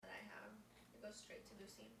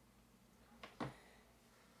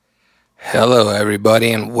Hello,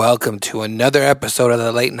 everybody, and welcome to another episode of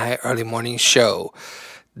the Late Night Early Morning Show.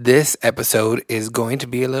 This episode is going to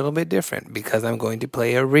be a little bit different because I'm going to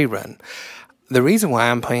play a rerun. The reason why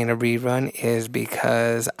I'm playing a rerun is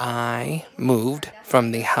because I moved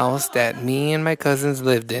from the house that me and my cousins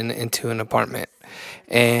lived in into an apartment,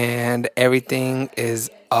 and everything is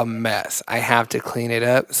a mess. I have to clean it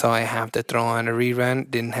up, so I have to throw on a rerun.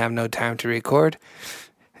 Didn't have no time to record.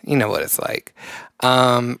 You know what it's like.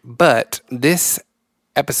 But this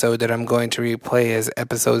episode that I'm going to replay is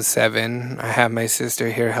episode 7. I have my sister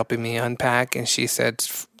here helping me unpack, and she said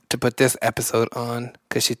to put this episode on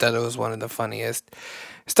because she thought it was one of the funniest.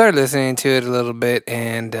 Started listening to it a little bit,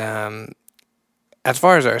 and as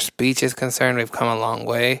far as our speech is concerned, we've come a long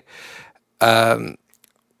way.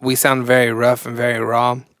 We sound very rough and very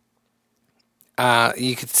raw.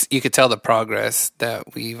 You could tell the progress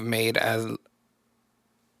that we've made as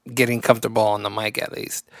getting comfortable on the mic, at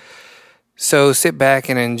least. So sit back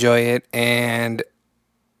and enjoy it. And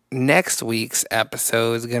next week's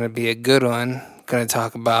episode is going to be a good one. Going to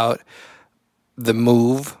talk about the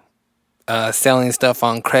move, selling stuff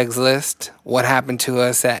on Craigslist, what happened to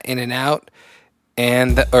us at In-N-Out,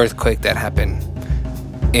 and the earthquake that happened.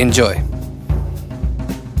 Enjoy.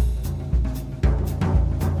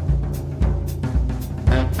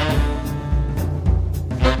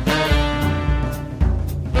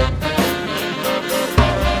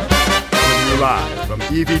 Live from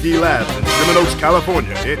EVD Labs in Sherman Oaks,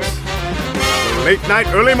 California, it's the Late Night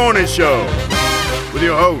Early Morning Show with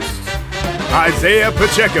your host, Isaiah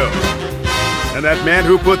Pacheco, and that man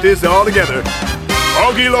who put this all together,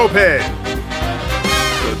 Augie Lopez.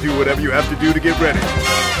 So do whatever you have to do to get ready.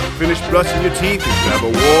 Finish brushing your teeth and grab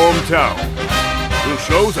a warm towel. The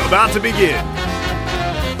show's about to begin.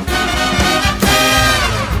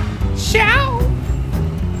 Ciao.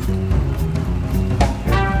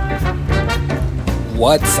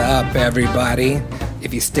 What's up, everybody?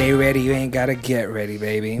 If you stay ready, you ain't gotta get ready,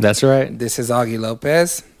 baby. That's right. This is Augie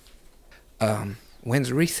Lopez.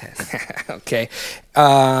 When's recess? Okay.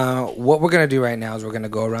 What we're gonna do right now is we're gonna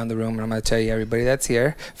go around the room and I'm gonna tell you everybody that's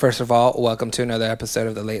here. First of all, welcome to another episode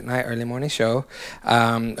of the Late Night Early Morning Show.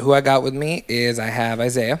 Who I got with me is I have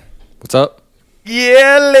Isaiah. What's up?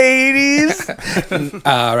 Yeah, ladies.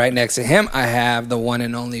 Right next to him, I have the one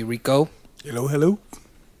and only Rico. Hello, hello.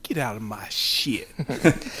 Get out of my shit.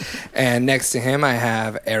 And next to him, I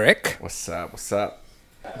have Eric. What's up? What's up?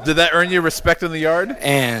 Did that earn you respect in the yard?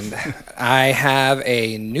 And I have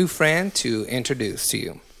a new friend to introduce to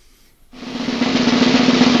you.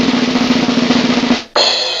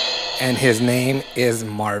 And his name is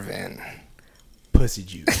Marvin. Pussy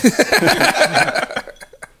juice.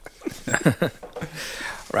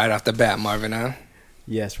 Right off the bat, Marvin, huh?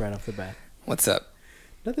 Yes, right off the bat. What's up?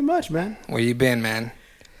 Nothing much, man. Where you been, man?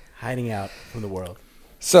 Hiding out from the world.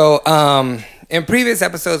 So, in previous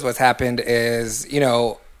episodes, what's happened is,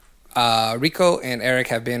 Rico and Eric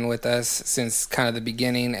have been with us since kind of the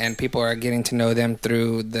beginning, and people are getting to know them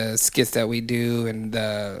through the skits that we do and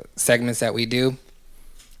the segments that we do.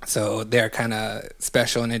 So they're kind of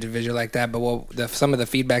special and individual like that. But some of the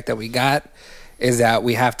feedback that we got is that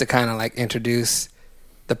we have to kind of like introduce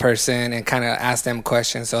the person and kind of ask them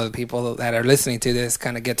questions so the people that are listening to this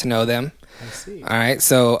kind of get to know them. I see. All right.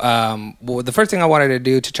 So the first thing I wanted to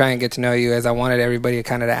do to try and get to know you is I wanted everybody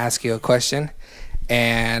kind of to ask you a question.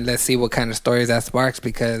 And let's see what kind of stories that sparks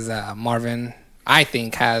because Marvin, I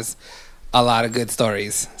think, has a lot of good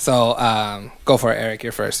stories. So go for it, Eric.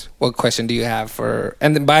 You're first. What question do you have for...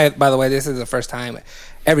 And then by the way, this is the first time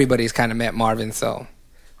everybody's kind of met Marvin. So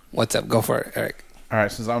what's up? Go for it, Eric. All right,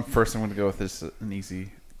 since I'm first, I'm going to go with this an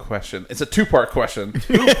easy question. It's a two-part question.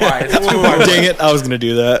 Dang it, I was going to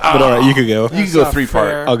do that. But all right, you could go. You can go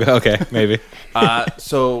three-part. I'll go. Okay, maybe.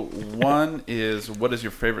 So one is, what is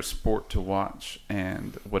your favorite sport to watch,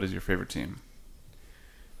 and what is your favorite team?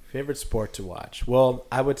 Favorite sport to watch? Well,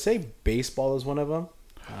 I would say baseball is one of them.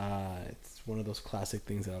 It's one of those classic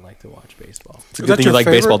things that I like to watch, baseball. It's a good thing you like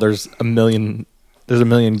baseball. There's a million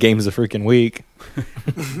games a freaking week.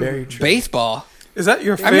 Very true. Baseball? Is that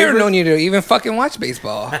your favorite? I've never known you to even fucking watch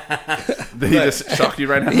baseball. Did he just shock you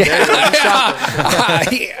right now?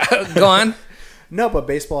 Yeah. Go on. No, but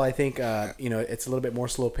baseball, I think, it's a little bit more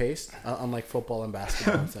slow paced, unlike football and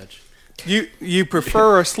basketball and such. You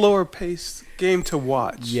prefer a slower paced game to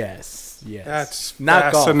watch? Yes. That's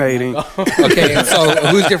not fascinating. Golf. Okay, so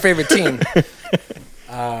who's your favorite team?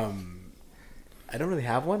 I don't really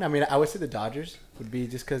have one. I mean, I would say the Dodgers would be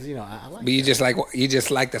just because I like. But you just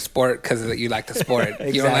like the sport because you like the sport.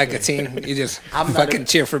 Exactly. You don't like a team. You just I'm not fucking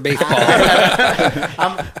cheer for baseball.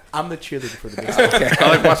 I'm the cheerleader for the baseball. I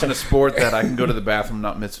like watching a sport that I can go to the bathroom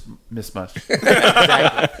and not miss much.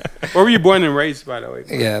 Exactly. Where were you born and raised, by the way?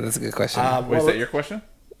 Yeah, that's a good question. Wait, is that your question?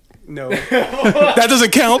 No. That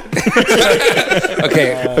doesn't count.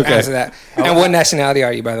 Okay, answer that. And what nationality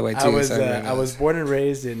are you, by the way? Too. I was born and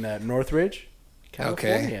raised in Northridge,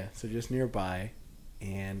 California, so just nearby.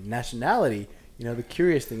 And nationality, the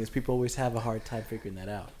curious thing is people always have a hard time figuring that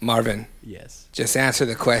out. Marvin. Yes. Just answer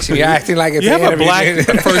the question. You're acting like it's You an have a interview.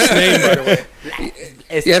 black first name, by the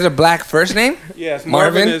way. You have a black first name? Yes,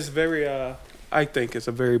 Marvin? Marvin is very. I think it's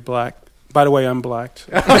a very black. By the way, I'm black.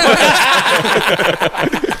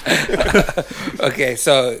 Okay,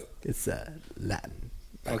 so It's Latin.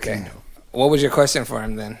 okay. Latino. What was your question for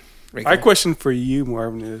him then? Rico? My question for you,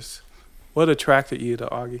 Marvin, is what attracted you to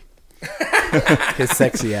Augie? His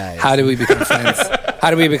sexy eyes. How did we become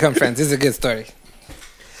friends? This is a good story.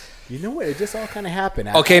 You know what? It just all kind of happened.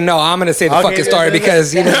 Okay, no, I'm gonna say the Okay, fucking story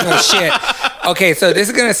because you don't know shit. Okay, so this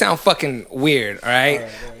is gonna sound fucking weird. All right.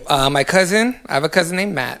 I have a cousin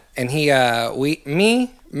named Matt, and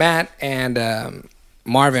Matt, and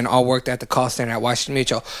Marvin all worked at the call center at Washington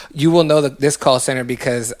Mutual. You will know this call center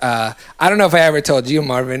because I don't know if I ever told you,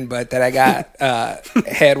 Marvin, but that I got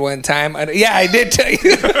head one time. Yeah, I did tell you.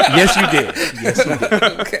 Yes, you did. Yes, you did.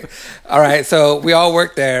 Okay. All right. So we all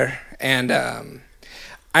worked there, and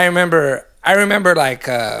I remember like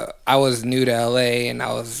I was new to LA, and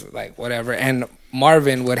I was like whatever, and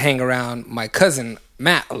Marvin would hang around my cousin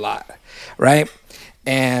Matt a lot, right?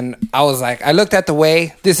 And I was like, I looked at the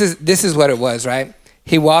way this is what it was, right?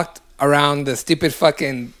 He walked around the stupid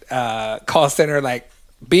fucking call center like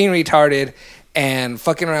being retarded and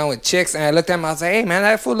fucking around with chicks. And I looked at him, I was like, hey man,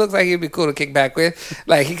 that fool looks like he'd be cool to kick back with.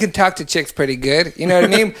 Like he could talk to chicks pretty good, you know what I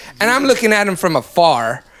mean? And I'm looking at him from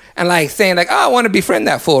afar and like saying like, oh, I want to befriend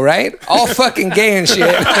that fool, right? All fucking gay and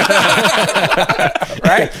shit.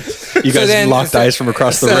 Right? You guys locked eyes from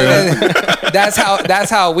across the room. That's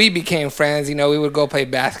how we became friends. We would go play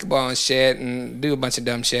basketball and shit and do a bunch of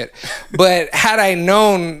dumb shit. But had I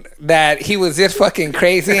known that he was this fucking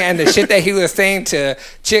crazy and the shit that he was saying to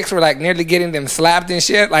chicks were like nearly getting them slapped and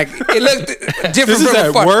shit, like it looked different. This is from at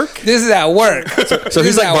afar. work? This is at work. So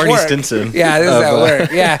he's like Barney Stinson. Yeah, this is at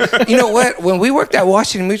work. Yeah. You know what? When we worked at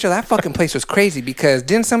Washington Mutual, that fucking place was crazy because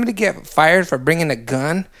didn't somebody get fired for bringing a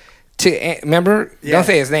gun? Remember? Yeah. Don't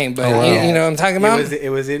say his name, but you know what I'm talking about? It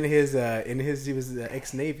was in his he was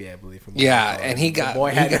ex-Navy, I believe. From and he got... The boy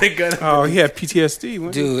had a gun. Oh, he had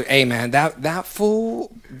PTSD. Dude, hey man, that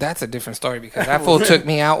fool, that's a different story because that fool took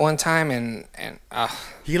me out one time and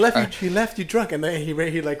he left you drunk and then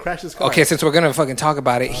he like crashed his car. okay, since we're gonna fucking talk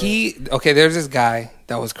about it, there's this guy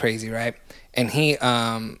that was crazy, right? And he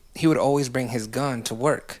would always bring his gun to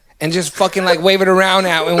work and just fucking like wave it around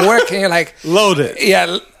at and work and you're like... Loaded.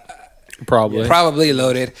 Yeah. Probably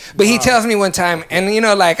loaded. But he tells me one time, and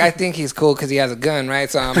I think he's cool because he has a gun, right?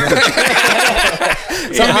 So I'm like...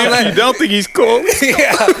 You don't think he's cool?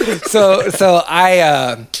 Yeah. So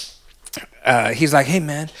I... he's like, hey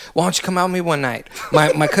man, why don't you come out with me one night?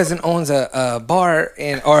 My cousin owns a bar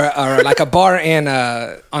or like a bar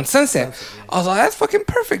on Sunset. I was like, that's fucking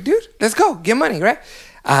perfect, dude. Let's go, get money, right?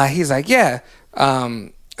 He's like, yeah.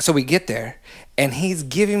 So we get there, and he's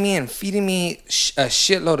giving me and feeding me a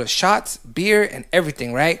shitload of shots, beer, and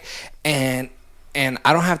everything, right? And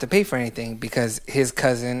I don't have to pay for anything because his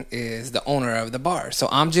cousin is the owner of the bar. So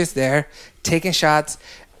I'm just there taking shots,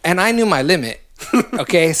 and I knew my limit.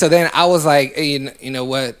 Okay, so then I was like, hey, you know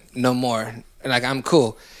what? No more. Like, I'm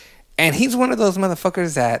cool. And he's one of those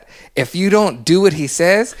motherfuckers that if you don't do what he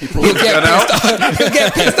says, he'll get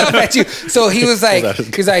pissed off at you. So he was like,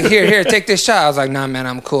 here, take this shot. I was like, nah, man,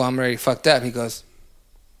 I'm cool. I'm already fucked up. He goes,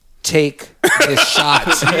 take this shot.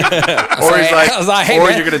 I was like, hey, or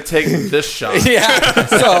man. you're going to take this shot. Yeah.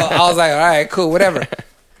 So I was like, all right, cool, whatever.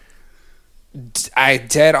 I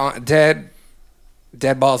dead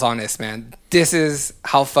balls honest, man. This is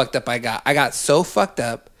how fucked up I got. I got so fucked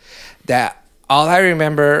up that all I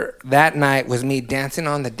remember that night was me dancing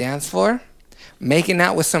on the dance floor, making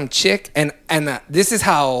out with some chick, and this is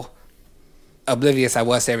how oblivious I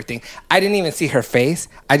was to everything. I didn't even see her face.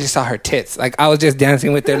 I just saw her tits. Like, I was just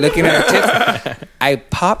dancing with her, looking at her tits. I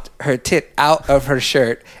popped her tit out of her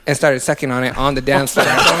shirt and started sucking on it on the dance floor.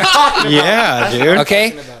 Yeah, dude.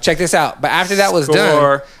 Okay? Check this out. But after that was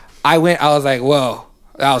done, I was like, whoa.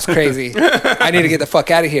 That was crazy. I need to get the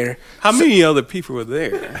fuck out of here. How many other people were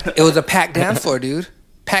there? It was a packed dance floor, dude.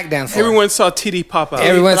 pack dance floor. Everyone saw titty pop out.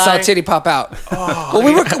 Everyone saw titty pop out. Well,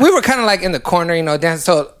 we were kind of like in the corner, you know, dancing.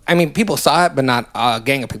 So I mean, people saw it, but not a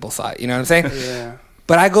gang of people saw it. You know what I'm saying? Yeah.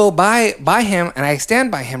 But I go by him and I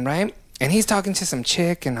stand by him, right? And he's talking to some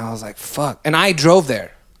chick, and I was like, "Fuck!" And I drove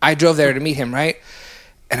there. To meet him, right?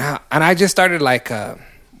 And I just started like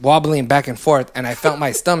wobbling back and forth, and I felt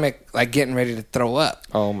my stomach like getting ready to throw up.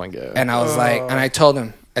 Oh my god! And I was like, and I told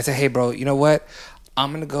him, I said, "Hey, bro, you know what?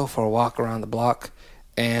 I'm gonna go for a walk around the block,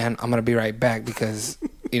 and I'm gonna be right back because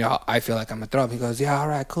you know I feel like I'm gonna throw up." He goes, "Yeah, all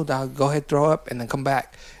right, cool, dog. Go ahead, throw up, and then come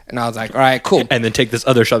back." And I was like, "All right, cool." And then take this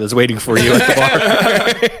other shot that's waiting for you at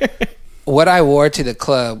the bar. What I wore to the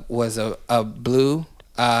club was a blue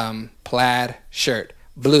plaid shirt,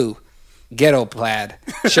 blue ghetto plaid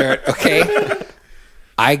shirt. Okay,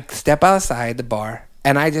 I step outside the bar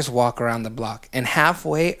and I just walk around the block. And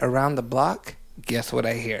halfway around the block, guess what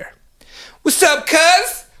I hear? "What's up,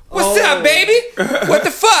 cuz? What's up, baby? What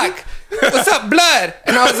the fuck? What's up, blood?"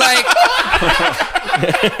 And I was like,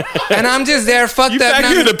 and I'm just there, fucked up. Back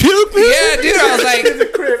here to puke, man? Yeah, dude.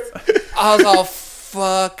 I was all,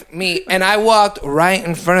 fuck me. And I walked right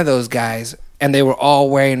in front of those guys, and they were all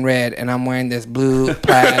wearing red, and I'm wearing this blue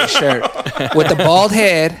plaid shirt with the bald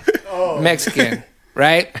head, Mexican,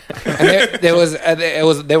 right? And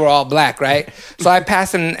they were all black, right? So I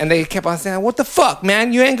passed them, and they kept on saying, "What the fuck,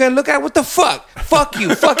 man? You ain't gonna look at it? What the fuck? Fuck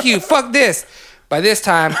you, fuck you, fuck this." By this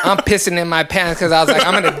time, I'm pissing in my pants because I was like,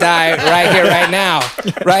 I'm gonna die right here, right now,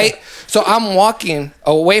 right? So I'm walking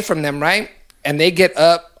away from them, right? And they get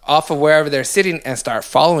up off of wherever they're sitting and start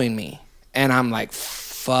following me. And I'm like,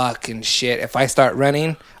 fucking shit. If I start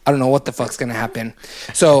running, I don't know what the fuck's gonna happen.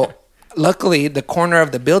 So luckily, the corner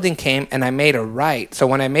of the building came and I made a right. So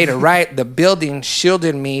when I made a right, the building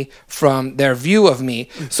shielded me from their view of me.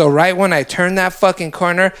 So right when I turned that fucking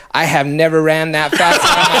corner, I have never ran that fast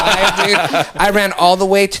in my life, dude. I ran all the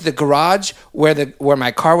way to the garage where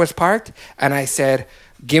my car was parked, and I said,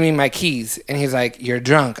 "Give me my keys." And he's like, "You're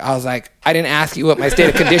drunk." I was like, "I didn't ask you what my state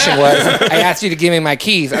of condition was. I asked you to give me my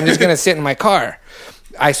keys. I'm just going to sit in my car."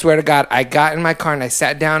 I swear to God, I got in my car and I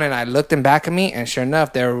sat down and I looked them back at me, and sure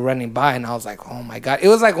enough, they were running by, and I was like, "Oh my God!" It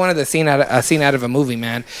was like one of the scene out of a movie,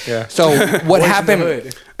 man. Yeah. So what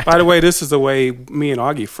happened? By the way, this is the way me and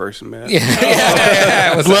Augie first met.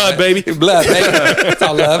 Yeah, it was Blood, baby. blood, baby. It's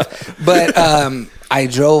all love. But I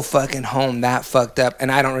drove fucking home that fucked up,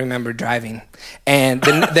 and I don't remember driving. And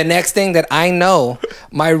the next thing that I know,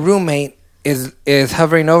 my roommate is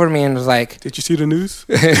hovering over me and was like, Did you see the news?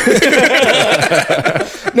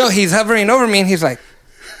 no, he's hovering over me and he's like,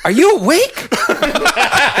 "Are you awake?"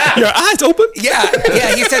 Your eyes open? Yeah.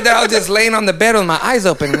 He said that I was just laying on the bed with my eyes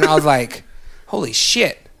open, and I was like, "Holy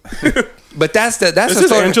shit!" But that's Is the this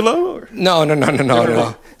sort of, Angelo? Or?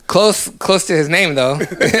 No. Close to his name though,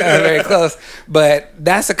 very close. But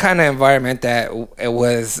that's the kind of environment that it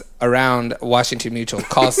was around Washington Mutual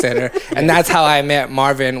call center, and that's how I met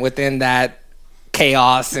Marvin within that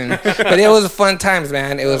chaos. But it was fun times,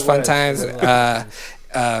 man. It was fun times.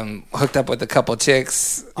 Hooked up with a couple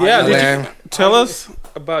chicks. Yeah, there. tell us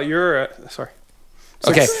about your. Sorry.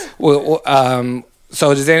 Okay. Well,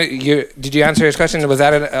 so did you answer his question? Was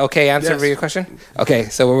that an okay answer for your question? Okay,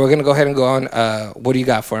 so we're going to go ahead and go on. What do you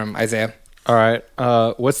got for him, Isaiah? All right.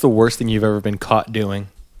 What's the worst thing you've ever been caught doing?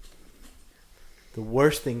 The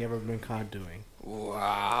worst thing ever been caught doing.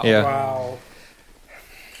 Wow. Yeah. Wow.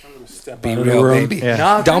 Be real, baby. Yeah.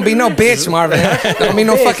 No, Don't be no bitch, Marvin. Don't be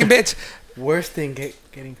no fucking bitch. Worst thing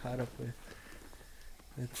getting caught up with.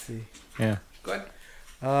 Let's see. Yeah. Go ahead.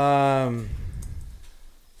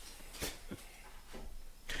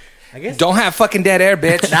 I guess. Don't have fucking dead air,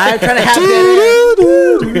 bitch. Nah, I'm trying to have dead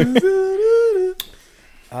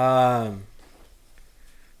air.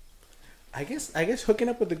 I guess hooking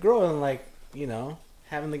up with the girl and like, you know,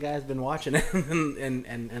 having the guys been watching it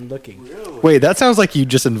and looking. Really? Wait, that sounds like you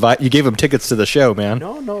just you gave him tickets to the show, man.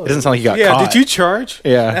 No. It doesn't sound like you got Yeah, caught. did you charge?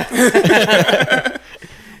 Yeah.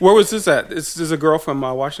 Where was this at? Is this a girl from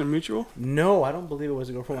Washington Mutual? No, I don't believe it was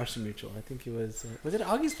a girl from Washington Mutual. I think it was. Was it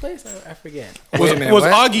Augie's place? I forget. Wait a minute. Was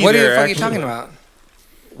what? Augie What there, the fuck are you actually? talking about?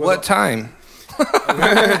 What time?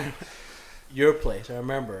 Your place. I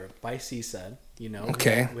remember by Seaside. You know.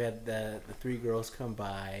 Okay. We had the three girls come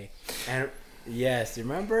by, and yes, you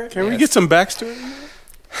remember? Can we get some backstory?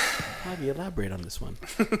 Augie, elaborate on this one.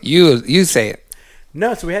 You say it.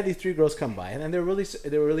 No, so we had these three girls come by, and they were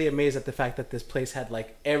really amazed at the fact that this place had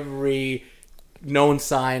like every known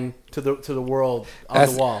sign to the world on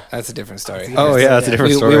the wall. That's a different story. Oh, yeah, that's a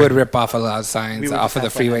different story. We would rip off a lot of signs We would off of the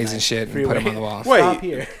just have fun at freeways and night. shit and put them on the walls. Wait, Stop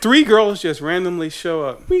here. 3 girls just randomly show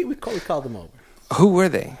up. We called them over. Who were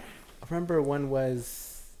they? I remember one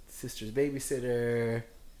was sister's babysitter.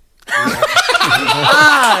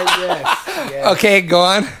 Yes. Okay, go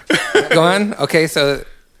on. Go on. Okay, so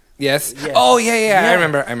yes. Yes. Oh yeah. Yeah. I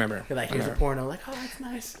remember. You're like, here's a porno. Like, oh, that's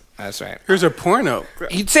nice. That's right. Here's a porno.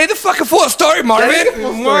 You'd say the fucking full story, Marvin.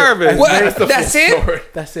 Marvin. What? That's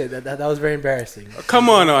it. That's it. That was very embarrassing. Come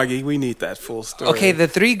on, Augie. We need that full story. Okay, the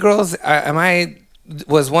three girls.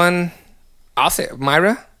 Was one? I'll say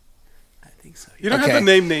Myra. I think so. You don't Okay. have to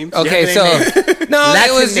name names. Okay, Yeah, so no,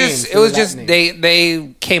 Latin it was names. just it was Latin just names.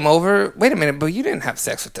 they came over. Wait a minute, but you didn't have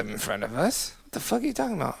sex with them in front of us. What the fuck are you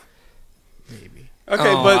talking about? Maybe. Okay,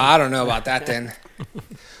 Oh, but I don't know about that then.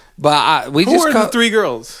 But we who just are the three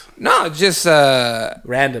girls? no, just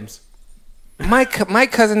Randoms. my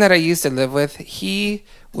cousin that I used to live with. He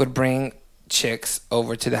would bring chicks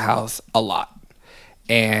over to the house a lot,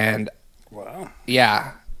 and Wow.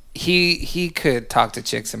 yeah, he could talk to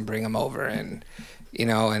chicks and bring them over, and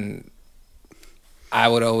and I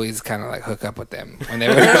would always kind of like hook up with them when they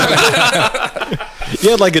were.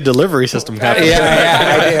 You had like a delivery system happening.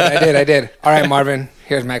 Yeah, I did. All right, Marvin,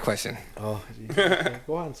 here's my question. Oh, geez.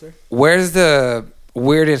 Go on, sir. Where's the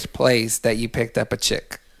weirdest place that you picked up a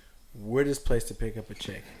chick? Weirdest place to pick up a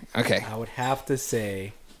chick. Okay. I would have to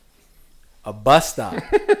say a bus stop.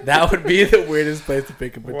 That would be the weirdest place to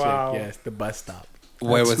pick up a Wow. chick. Yes, the bus stop.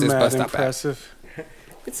 Where was this Mad bus stop impressive.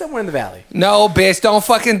 It's somewhere in the valley. at? No, bitch, don't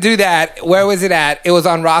fucking do that. Where was it at? It was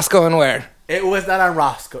on Roscoe and where? It was not on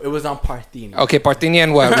Roscoe. It was on Parthenia. Okay, Parthenia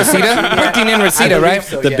and what? Reseda? Parthenia and I Reseda, believe right?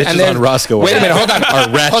 so, The yeah. bitches And then- on Roscoe. Wait a minute, hold on. Are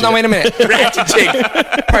ratchet. Hold on, wait a minute. Ratchet chick.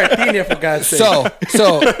 Parthenia, for God's sake.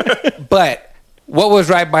 So, but what was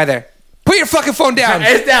right by there? Put your fucking phone down.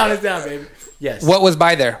 It's down, baby. Yes. What was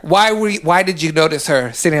by there? Why did you notice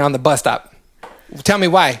her sitting on the bus stop? Tell me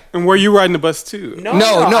why. And were you riding the bus too? No,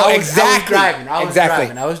 I exactly.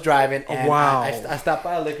 was driving. And Wow. I stopped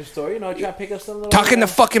by a liquor store, trying to pick up something. Talking to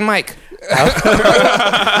fucking Mike.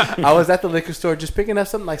 I was at the liquor store just picking up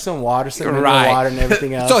something like some water, some mineral Right. water and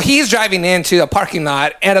everything else. So he's driving into a parking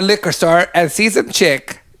lot at a liquor store and sees a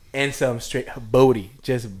chick, and some straight Bodie,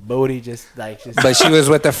 just but she was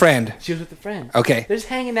with a friend. she was with a friend. Okay. They're just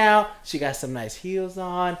hanging out. She got some nice heels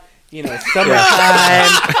on. Summertime.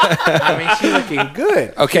 I mean, she's looking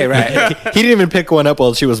good. Okay, right. He didn't even pick one up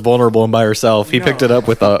while she was vulnerable and by herself. He No. picked it up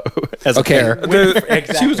with as Okay. a pair.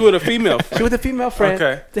 Exactly. She was with a female. She with a female friend.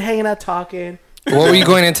 Okay. They're hanging out talking. What were you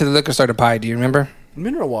going into the liquor store to buy? Do you remember?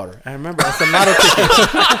 Mineral water. I remember. Some lotto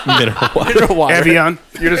tickets. Mineral water. Mineral water. Evian.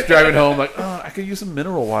 You're just driving home like, oh, I could use some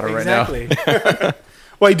mineral water right now. Exactly.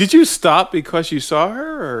 Wait, did you stop because you saw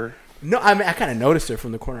her, or No, I mean, I kind of noticed her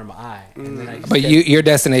from the corner of my eye. And then I just But kept- your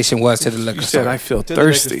destination was to the liquor you store. said I feel to the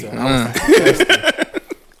liquor thirsty? store. I was thirsty.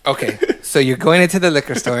 Okay, so you're going into the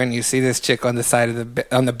liquor store and you see this chick on the side of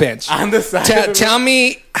on the bench. On the side. of the- Tell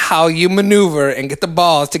me how you maneuver and get the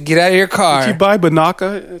balls to get out of your Did you car. buy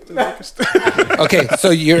Banaka at the liquor store? Okay, so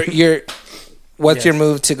you're what's Yes. your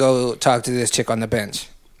move to go talk to this chick on the bench?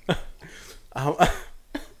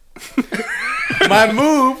 My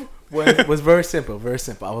move was very simple. Very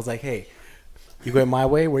simple. I was like, "Hey, you going my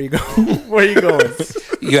way? Where you going? Where you going?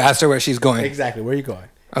 You asked her where she's going. Exactly. Where you going?"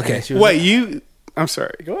 Okay. And she was Wait, you? I'm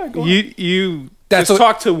sorry. Go ahead, go You That's just what-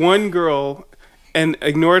 talked to one girl and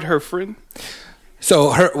ignored her friend.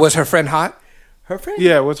 So was her friend hot? her friend.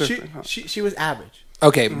 Yeah, what's her she, friend? Huh? She was average.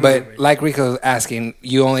 Okay, but like Rico was asking,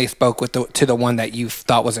 you only spoke with to the one that you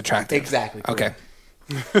thought was attractive. Exactly. Okay.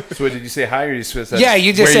 So wait, did you say hi or you said Yeah,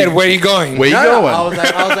 you just said where you going. Where you No, going? I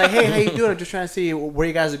was like, hey, how you doing? I'm just trying to see where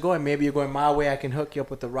you guys are going. Maybe you're going my way. I can hook you up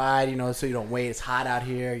with the ride, so you don't wait. It's hot out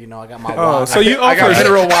here. I got my Oh, water. so you I got offered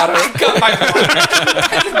mineral water.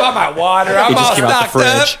 I just bought my water. I'm He just all came out the stocked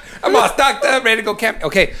up. fridge. I'm all stocked up, ready to go camp.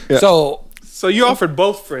 Okay, so So you offered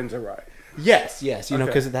both friends a ride. Yes, Okay.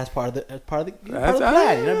 because that's part of the part of the That's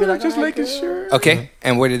plan. Be like, just all right, making girl. sure. okay,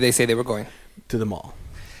 and where did they say they were going? To the mall.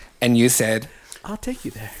 And you said, I'll take you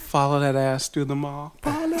there. Follow that ass through the mall.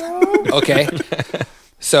 okay.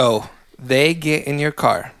 So they get in your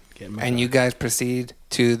car, Get in my and car. you guys proceed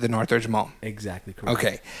to the Northridge Mall. Exactly correct.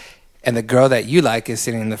 Okay, and the girl that you like is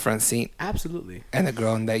sitting in the front seat, Absolutely. and the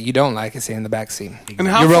girl that you don't like is sitting in the back seat. And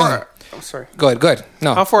how You're far? rolling. I'm sorry. Good.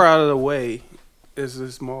 No, How far out of the way is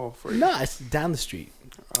this mall for you? No, it's down the street.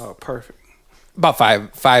 Oh, perfect. about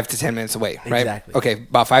 5 to 10 minutes away, right? Exactly. Okay,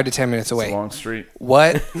 about 5 to 10 minutes It's a away. long street.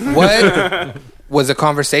 What was the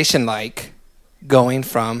conversation like going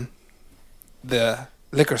from the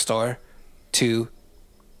liquor store to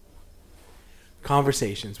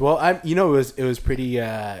Conversations. Well, it was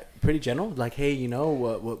pretty general. Like, hey,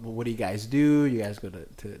 what do you guys do? You guys go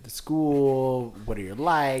to school? What are your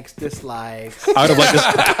likes, dislikes? I would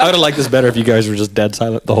have liked this better if you guys were just dead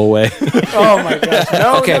silent the whole way. Oh my gosh!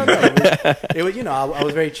 No, Okay. no. It was, I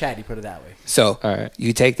was very chatty. Put it that way. So, All right.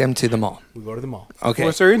 you take them to the mall. We go to the mall. Okay.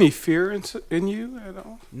 Was there any fear in you at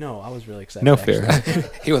all? No, I was really excited. No actually. fear.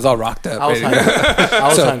 He was all rocked up. I was ready to go. hungry. I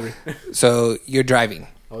was So- hungry. So, you're driving.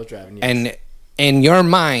 I was driving. Yes. And in your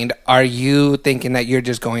mind, are you thinking that you're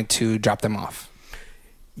just going to drop them off?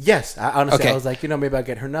 yes, honestly, Okay. I was like, maybe I'll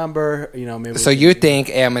get her number. Maybe. So you think,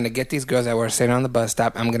 hey, I'm going to get these girls that were sitting on the bus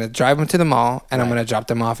stop. I'm going to drive them to the mall, and I'm Right. going to drop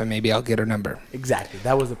them off, and maybe I'll get her number. Exactly.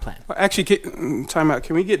 That was the plan. Well, actually, time out.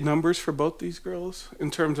 Can we get numbers for both these girls in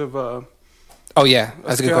terms of Oh, yeah.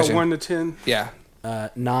 That's a good scale question. 1 to 10? Yeah.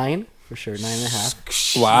 9 for sure.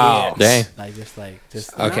 9.5. Wow. Dang.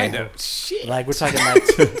 Just Okay. like we're talking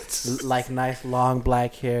like nice long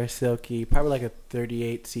black hair, silky, probably like a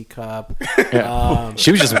 38 C cup.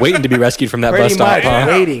 She was just waiting to be rescued from that bus Pretty stop. much Huh?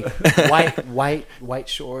 waiting. White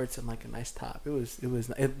shorts and like a nice top. It was.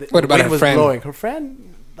 What about the wind her was friend? blowing. Her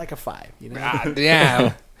friend like a 5.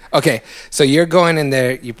 Yeah. Okay. So you're going in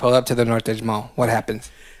there. You pull up to the Northridge Mall. What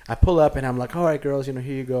happens? I pull up and I'm like, all right, girls, here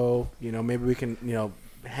you go. Maybe we can,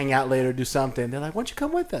 hang out later, do something. They're like, why don't you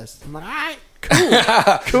come with us? I'm like, all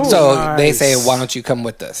right, cool. So Nice. they say, why don't you come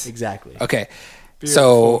with us? Exactly. Okay.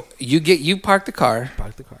 So you park the car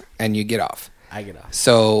Park the car. and you get off. I get off.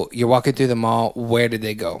 So you're walking through the mall. Where did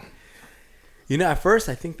they go? At first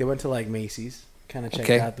I think they went to like Macy's, kind of checked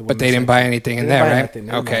Okay. out the. But they women's didn't buy anything in They there, didn't buy right? nothing.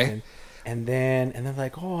 They didn't buy Okay. nothing. And then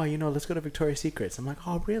like, oh, let's go to Victoria's Secrets. I'm like,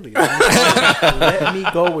 oh, really? Let me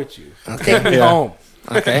go with you. Take me home.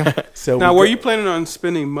 Okay. So Now, we were go- you planning on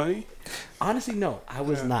spending money? Honestly, no, I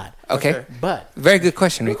was not. Okay. But Very good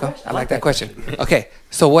question, Rico. I like that question. Okay.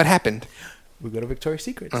 So what happened? we go to Victoria's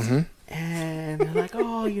Secrets. Mhm. And they're like,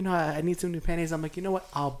 oh, I need some new panties. I'm like, you know what?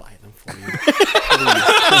 I'll buy them for you.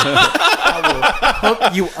 Please. I will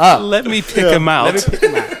hook you up. Let me pick them out. Let me pick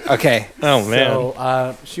them out. Okay. Oh,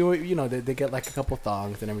 man. So, they get like a couple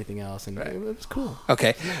thongs and everything else, and it was cool.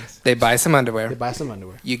 Okay. Nice. They buy some They underwear. buy some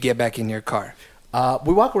underwear. You get back in your car.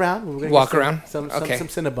 We walk around. We were gonna Walk get around? some Okay.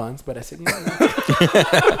 Cinnabons, but I said, no.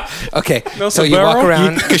 Okay. No So you walk Sbarro?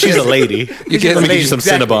 around. Because she's a lady. You get Let me some, get you some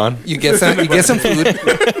exactly. Cinnabon. you get some food.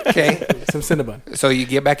 Okay. some Cinnabon. So you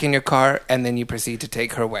get back in your car and then you proceed to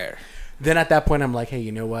take her where? Then at that point, I'm like, hey,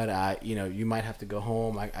 you know what? You might have to go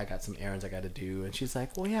home. I got some errands I got to do. And she's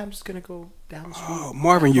like, well, yeah, I'm just gonna go down the street. Oh,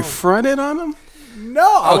 Marvin, you fronted on them? No,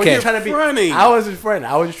 I was Okay. just trying to be. Funny. I wasn't friend.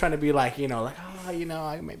 I was just trying to be like, maybe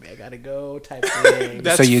I gotta go type thing.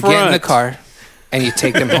 That's So you get in the front. car and you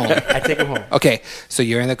take them home. I take him home. Okay. So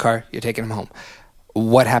you're in the car. You're taking them home.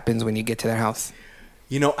 What happens when you get to their house?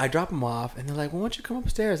 I drop them off, and they're like, well, why don't you come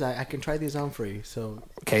upstairs? I can try these on for you. So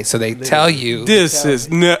Okay. So they tell you. This is...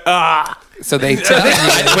 So they tell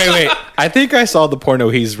you. Wait. I think I saw the porno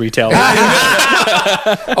he's retelling.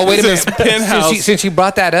 Oh, wait a This minute. is Penthouse. Since you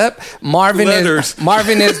brought that up, Marvin Leathers.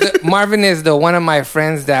 is the one of my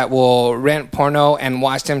friends that will rent porno and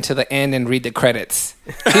watch them to the end and read the credits.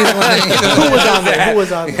 He's the one who was on there? Who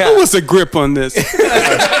was on there? Who was the grip on this?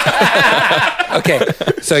 Okay,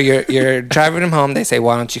 so you're driving them home. They say,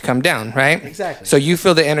 "Why don't you come down?" Right? Exactly. So you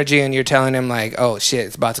feel the energy, and you're telling them like, "Oh shit,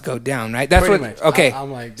 it's about to go down." Right? That's Pretty what. much. Okay.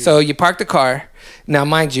 I'm like, dude. So you park the car. Now,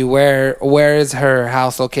 mind you, where is her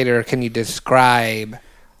house located, or can you describe?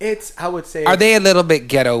 I would say, Are they a little bit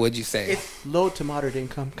ghetto? Would you say? It's low to moderate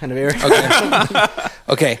income kind of area. Okay.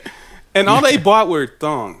 Okay. And all they bought were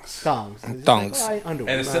thongs Thongs. It's just Thongs. Like,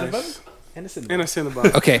 underwear. And a Cinnabon? And a Cinnabon. and a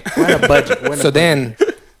Cinnabon. Okay. We're on a budget. We're on a So budget. then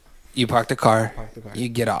you park the car. Park the car. You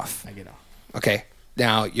get off. I get off. Okay.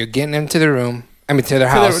 Now you're getting them to the room. I mean, to their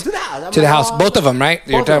house. To the house. I'm To the like, house. oh, Both of them, right?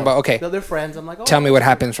 You're both talking of them. about. Okay. They're friends. I'm like, oh. Tell me what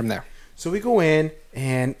happens from there. So we go in,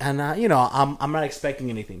 and I'm not expecting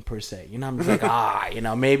anything per se. I'm just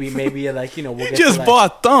like, maybe like, we'll get Just to, like,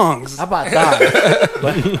 bought thongs. I bought that.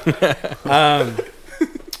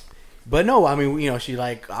 But no, I mean, she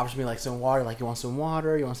like offers me like some water. Like, you want some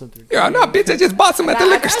water? You want something? Yeah, no, bitch. I just bought some at the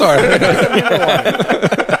liquor store.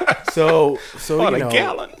 So Bought a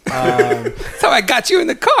gallon. That's how I got you in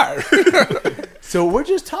the car. So we're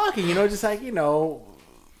just talking, just like, we're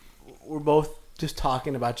both just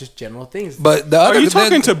talking about just general things. But the other, Are you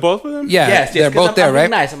talking to both of them? Yeah, yes, they're 'cause both I'm there, being right?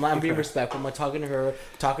 nice. I'm being respectful. I'm like talking to her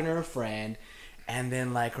friend, and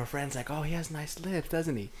then like her friend's like, oh, he has nice lips,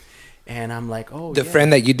 doesn't he? And I'm like, oh, The yeah.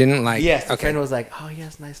 friend that you didn't like. Yes, the Okay. friend was like, oh, he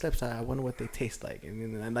has nice lips. I wonder what they taste like.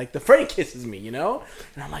 And then like the friend kisses me, And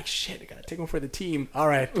I'm like, shit, I gotta take him for the team. All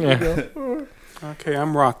right, here we go. Okay,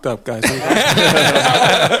 I'm rocked up, guys.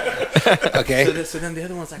 Okay. So then the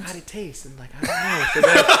other one's like, how'd it taste? And like, I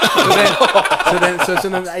don't know. So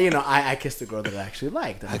then, you know, I kissed the girl that I actually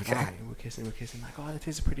liked. I'm like, all right, we're kissing. Like, oh, that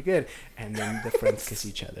tasted pretty good. And then the friends kiss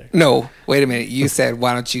each other. No, wait a minute. You said,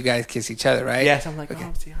 why don't you guys kiss each other, right? Yes, I'm like,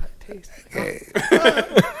 oh, see how it tastes.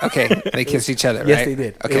 Okay, they kissed each other, right? Yes, they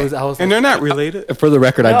did. Okay. I was And they're not related. For the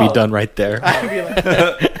record, I'd be No. done right there. I'd be like,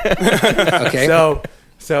 Okay.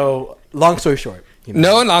 So long story short. You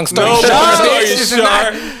know, No, long story No, short. long story This is short.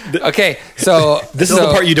 not- Okay, so This is the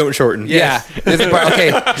part you don't shorten. Yeah, this is the part.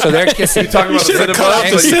 Okay, so they're kissing. Talking about the Should have cut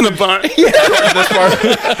off the Cinnabon.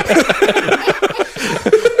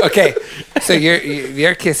 Okay, so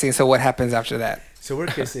you're kissing. So what happens after that? So we're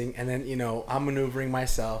kissing, and then, you know, I'm maneuvering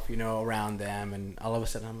myself, you know, around them, and all of a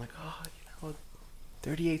sudden I'm like, oh, you know,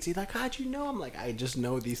 38. He's like, how'd you know? I'm like, I just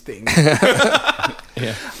know these things.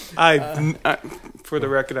 For the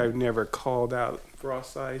record, I've never called out raw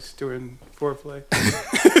size during foreplay.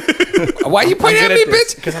 Why you pointing at me,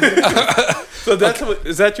 bitch? Because I'm good at this. So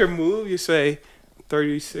is that your move? You say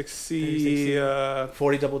 36C.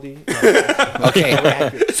 40 double D.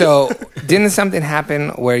 Okay, so didn't something happen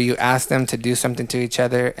where you asked them to do something to each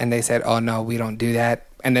other and they said, "Oh no, we don't do that,"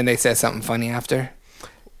 and then they said something funny after?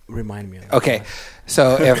 Remind me of that. Okay,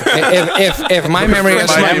 so if my memory of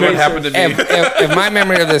Remind me what happened to me. if my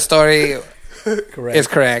memory of the story Correct. is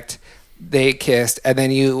correct, they kissed and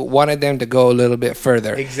then you wanted them to go a little bit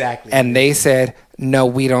further. Exactly. And they said, "No,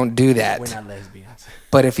 we don't do that. We're not lesbians.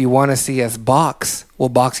 But if you want to see us box, we'll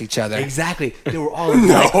box each other." Exactly. They were all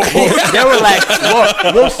like, they were like, look,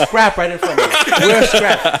 we'll scrap right in front of us. We'll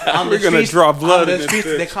scrap. On the We're gonna streets- draw blood on the in this streets,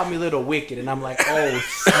 bitch. they call me Little Wicked, and I'm like, oh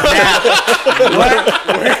snap!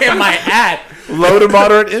 Where am I at? Low to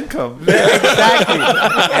moderate income. Exactly.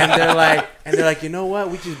 And they're like, you know what?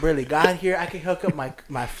 We just barely got here. I can hook up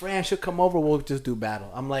my friend. She'll come over. We'll just do battle.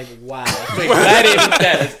 I'm like, wow. So excited with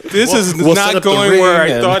that. This is we'll set not up the going where I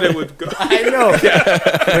ring and- thought it would go. I know.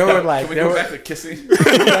 They were like, Can we they go were, back to kissing?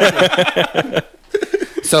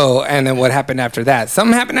 So, and then what happened after that?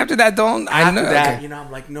 Something happened after that, don't I after know? that, Okay. you know,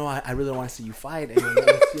 I'm like, no, I really want to see you fight, and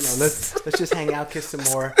let's just hang out, kiss some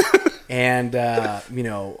more, and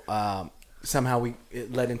somehow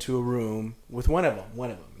it led into a room with one of them,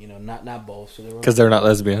 you know, not both, so they were Because they're not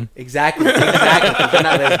lesbian. exactly 'cause they're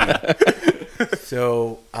not lesbian.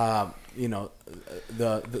 So, the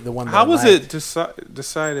one. That How I was liked, it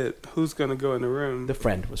decided who's going to go in the room? The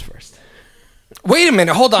friend was first. Wait a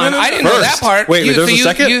minute, hold on. No, I didn't know that first. part. Wait, there was a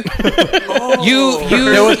second?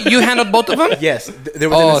 You handled both of them? Yes, there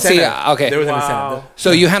was an incentive. okay. There was an Wow. incentive.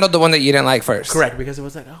 So you handled the one that you didn't like first. Correct, because it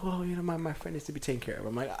was like, oh, well, you know, my friend needs to be taken care of.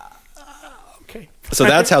 I'm like, okay. So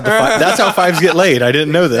that's how that's how fives get laid. I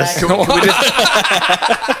didn't know this. Can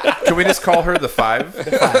we just call her the five?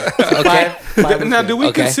 Five was Now, good. do we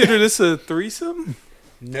Okay. consider this a threesome?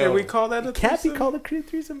 No. Can we call that a Can't be threesome? called a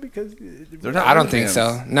threesome because They're not I don't think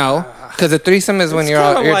lesbians. so. No, because a threesome is when It's you're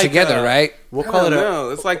all kinda you're like, together, right? we'll I call it don't a. know.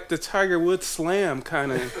 It's like the Tiger Woods slam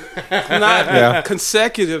kind of, not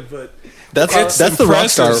consecutive, but That's the rock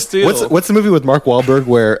star. impressive still. What's the movie with Mark Wahlberg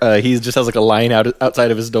where he just has like a line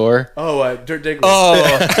outside of his door? Oh, Dirt Diggler.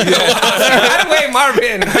 Right away,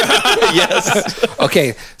 Marvin. Yes.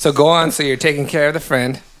 Okay, so go on. So you're taking care of the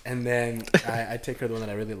friend. And then I take her to the one that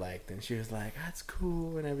I really liked, and she was like, "That's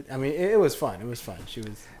cool." And everything. I mean, it was fun. It was fun. She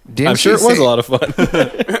was. Didn't I'm sure it she was say- a lot of fun.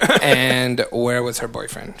 And where was her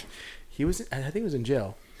boyfriend? He was. I think he was in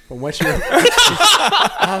jail. From what she.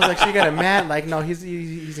 I was like, "She got a man." Like, no, he's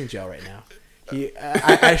in jail right now.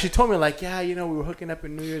 She told me like, yeah, you know, we were hooking up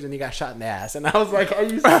in New Year's and he got shot in the ass, and I was like, "Are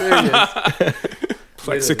you serious?"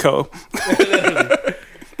 Plexico.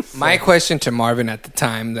 My question to Marvin at the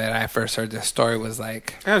time that I first heard this story was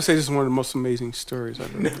like, I gotta say, this is one of the most amazing stories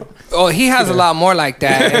I've ever heard. oh, he has a lot more like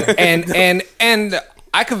that, and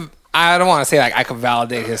I don't want to say like I could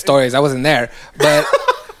validate his stories. I wasn't there, but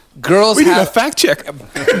girls We need a have fact check.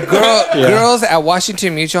 girls at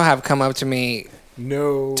Washington Mutual have come up to me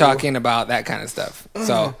No. talking about that kind of stuff.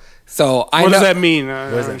 So I What know does that mean?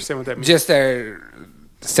 I don't understand what that means. just their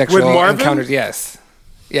sexual With Marvin? encounters. Yes.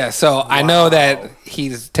 Yeah, so I know that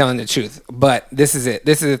he's telling the truth, but this is it.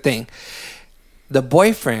 This is the thing. The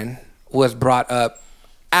boyfriend was brought up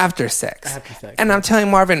after sex. After sex. And I'm telling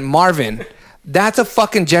Marvin, that's a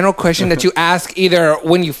fucking general question that you ask either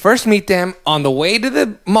when you first meet them, on the way to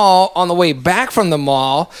the mall, on the way back from the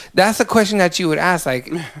mall. That's a question that you would ask, like,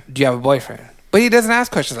 do you have a boyfriend? But he doesn't ask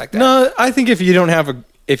questions like that. No, I think if you don't have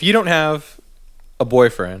a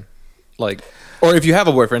boyfriend, like, or if you have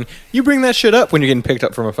a boyfriend, you bring that shit up when you're getting picked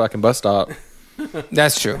up from a fucking bus stop.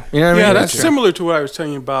 That's true. You know what I Yeah, mean? that's true. similar to what I was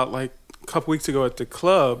telling you about like a couple weeks ago at the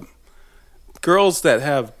club. girls that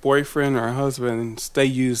have boyfriend or husbands, they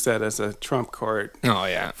use that as a trump card. Oh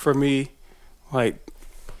yeah. For me, like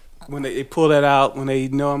when they pull that out when they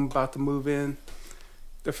know I'm about to move in,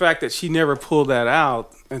 the fact that she never pulled that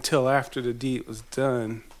out until after the deed was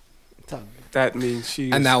done, that means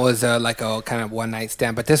she. And that was like a kind of one night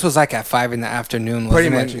stand, but this was like at 5 p.m, wasn't Pretty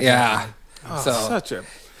it? much, Yeah. Oh, So such a.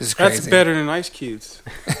 this is crazy. That's better than Ice Cubes.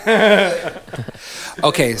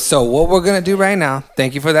 Okay, so what we're gonna do right now?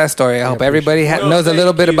 Thank you for that story. I hope everybody it. knows a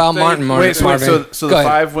little bit Thank you, about thank Martin. you. Wait, Marvin. so Go the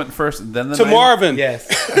ahead. 5 went first, then the To 9? Marvin. Yes.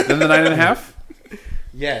 Then the 9.5?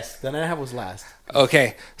 Yes. The 9.5 was last.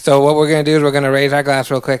 Okay, so what we're gonna do is we're gonna raise our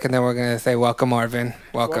glass real quick, and then we're gonna say, "Welcome, Marvin.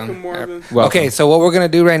 Welcome." Marvin. Welcome. Okay, so what we're gonna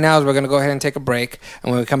do right now is we're gonna go ahead and take a break,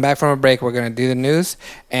 and when we come back from a break, we're gonna do the news,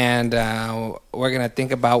 and we're gonna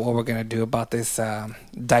think about what we're gonna do about this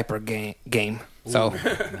diaper game. So,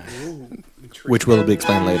 Which will be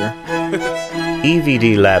explained later.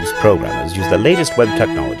 EVD Labs programmers use the latest web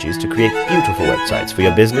technologies to create beautiful websites for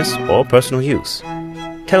your business or personal use.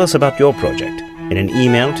 Tell us about your project in an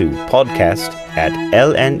email to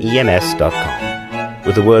podcast@lnems.com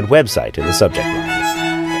with the word website in the subject line.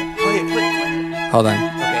 hold on. Okay,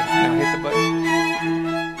 now hit the button.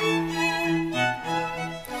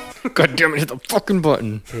 God damn it, hit the fucking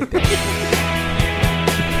button.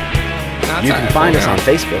 You can find us on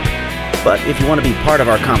Facebook, but if you want to be part of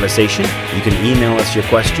our conversation, you can email us your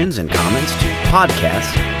questions and comments to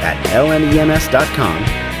podcast@lnems.com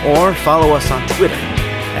or follow us on Twitter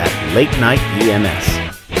 @LateNightEMS.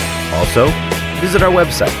 Also, visit our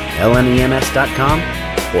website, lnems.com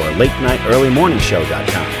or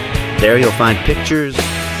latenightearlymorningshow.com. There you'll find pictures,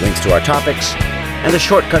 links to our topics, and the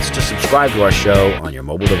shortcuts to subscribe to our show on your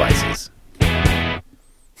mobile devices.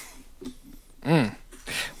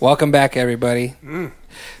 Welcome back, everybody.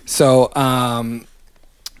 So,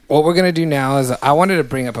 what we're gonna do now is I wanted to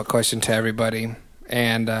bring up a question to everybody,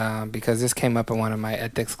 and because this came up in one of my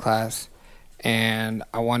ethics class, and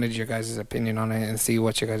I wanted your guys' opinion on it and see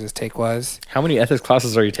what your guys' take was. How many ethics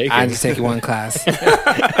classes are you taking? I'm just taking one class,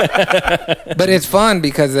 but it's fun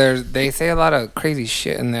because they say a lot of crazy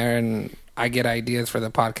shit in there, and I get ideas for the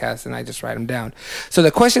podcast, and I just write them down. So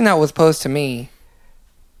the question that was posed to me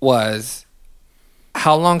was,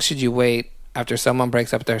 how long should you wait after someone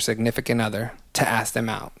breaks up their significant other to ask them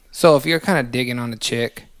out? So if you're kind of digging on a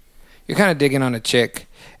chick,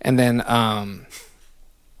 and then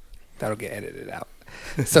that'll get edited out.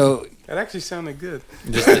 So That actually sounded good.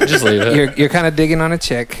 Just leave it. you're kind of digging on a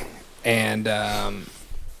chick, and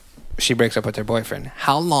she breaks up with her boyfriend.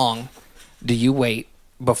 How long do you wait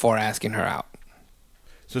before asking her out?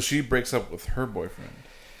 So she breaks up with her boyfriend.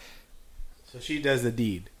 So she does the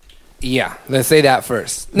deed. Yeah, let's say that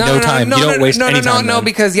first. No time. You don't waste any time No, then.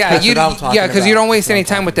 because That's what I'm talking because you about. don't waste That's what any I'm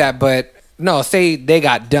time with talking that. But no, say they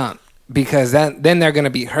got dumped, because then they're gonna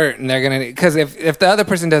be hurt, and they're gonna, because if the other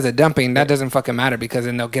person does a dumping, that doesn't fucking matter, because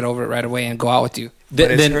then they'll get over it right away and go out with you. But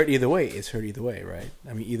it's Then hurt either way. It's hurt either way, right?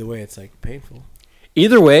 I mean, either way, it's like painful.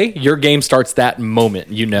 either way, your game starts that moment.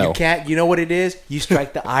 You know. You can't. You know what it is? You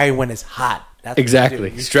strike the iron when it's hot. That's what you Exactly.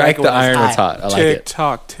 do. You Strike it the when iron when it's hot. I like Tick it.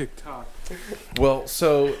 tock, tick tock. Well,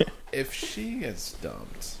 so if she gets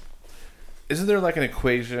dumped, isn't there like an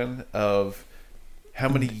equation of how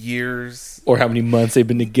many years? Or how many months they've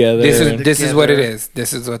been together. This is what it together. is.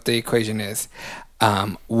 This is what the equation is.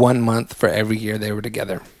 1 month for every year they were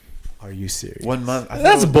together. Are you serious? 1 month. I thought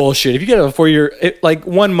That's it was- bullshit. If you get a 4-year, like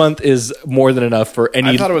 1 month is more than enough for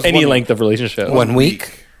any I thought it was any one- length of relationship. 1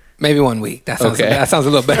 week, maybe 1 week. That sounds Okay. that sounds a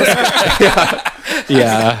little better.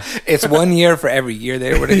 Yeah. It's 1 year for every year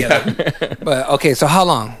they were together. But okay, so how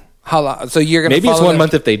long? How long? So you're gonna Maybe it's follow 1 them-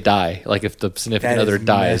 month if they die. Like if the significant That other is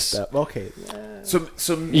dies. messed up. Okay. So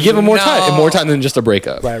You give them more time. No. More time than just a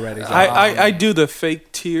breakup. Right. Exactly. I do the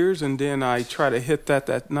fake tears, and then I try to hit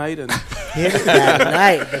that night. And Hit it that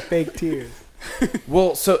night. The fake tears.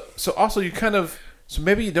 well, so also you kind of, so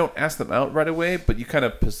maybe you don't ask them out right away, but you kind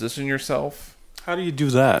of position yourself. how do you do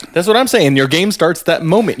that? That's what I'm saying. Your game starts that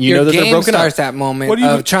moment. You Your know that game they're broken starts up. that moment What do you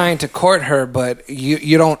of do- trying to court her, but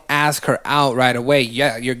you don't ask her out right away.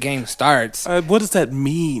 Yeah, your game starts. What does that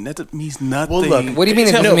mean? That means nothing. Well, look, What do you mean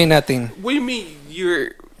it doesn't mean nothing? What do you mean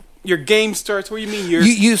your game starts? What do you mean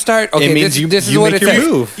You start. Okay, It means this is you what make it your says.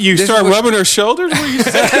 move. you this start is what- rubbing her shoulders? What you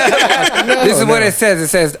say? This is what it says. It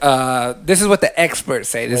says, this is what the experts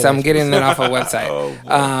say. This I'm getting it off a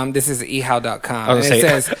website. This is ehow.com. I And was it going to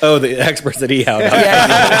says, say, oh, the experts at eHow.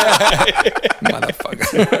 yeah.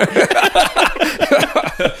 Motherfucker.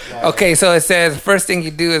 Okay, so it says first thing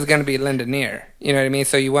you do is going to be lend an ear. You know what I mean?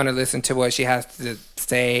 So you want to listen to what she has to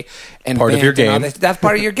say and Part of vent your and all game. this. That's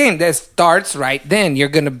part of your game. That starts right then. You're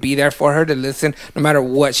going to be there for her to listen no matter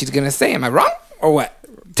what she's going to say. Am I wrong or what?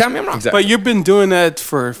 Tell me I'm wrong. Exactly. But you've been doing that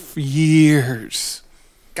for years.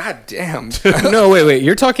 God damn. No, wait.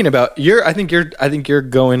 You're talking about I think you're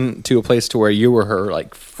going to a place to where you were her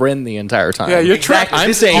like friend the entire time. Yeah, you're trapped.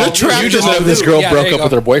 I'm saying You're trapped you just in know a this loop. girl Yeah, broke there you up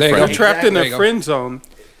with go. her boyfriend. There you You're trapped in There a you go. friend zone.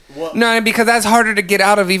 No, because that's harder to get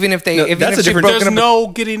out of even if they... No, even that's if a she different- broken There's up- no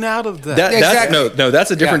getting out of that. Exactly.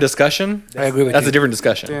 That's a different Yeah. discussion. I agree with That's you. a different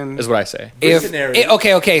discussion. Then- is what I say.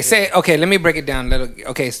 Okay, let me break it down.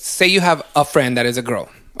 Say you have a friend that is a girl,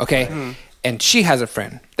 okay? And she has a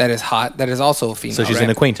friend that is hot, that is also a female. So she's right? an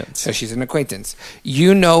acquaintance. So she's an acquaintance.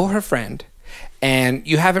 You know her friend, and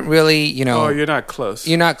you haven't really, Oh, you're not close.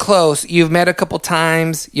 you're not close. You've met a couple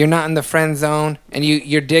times. You're not in the friend zone, and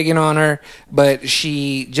you're digging on her, but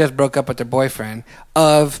she just broke up with her boyfriend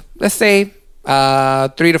of, let's say, 3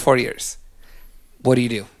 to 4 years. What do you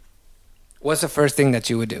do? What's the first thing that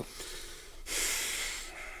you would do?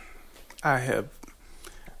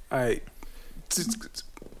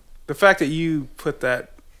 The fact that you put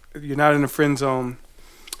that, you're not in the friend zone,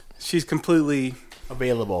 she's completely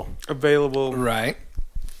Available. available. Right.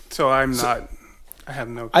 So I'm not, I have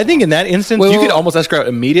no. I think in that instance, Wait, you wait, could almost ask her out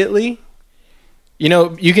immediately. You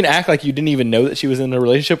know, you can act like you didn't even know that she was in a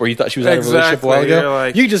relationship, or you thought she was out of a relationship a while Exactly. ago. You're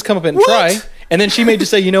like, You could just come up and "What?" try, and then she may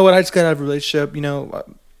just say, "You know what? I just got out of a relationship. You know,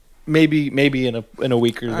 maybe in a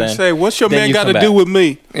week or I then." say, what's your then man you got come to do back. with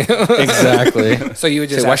me? Exactly. So you would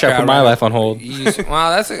just Say, watch ask her out for my right life on hold.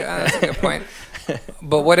 Well, that's a good point.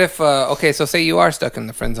 But what if? Okay, so say you are stuck in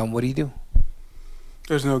the friend zone. What do you do?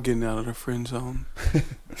 There's no getting out of the friend zone.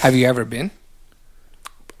 Have you ever been?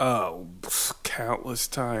 Oh, countless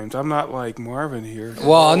times. I'm not like Marvin here.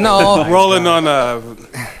 Well, no. Rolling on a.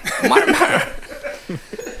 Mar-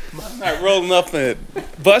 I'm not rolling up at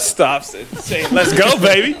bus stops and saying, "Let's go,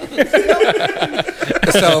 baby."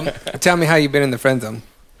 So tell me how you've been in the friend zone.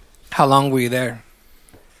 How long were you there?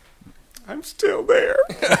 I'm still there.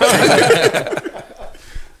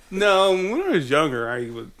 No, when I was younger, I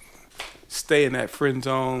would stay in that friend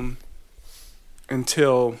zone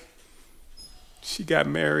until she got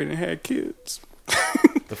married and had kids.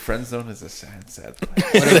 The friend zone is a sad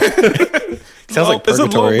place. Sounds like It's a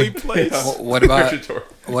lonely purgatory. place. What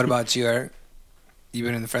about you, Eric? You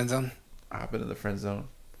been in the friend zone? I've been in the friend zone.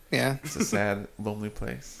 Yeah. It's a sad, lonely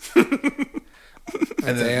place.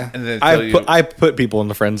 Isaiah? And then tell you, I put people in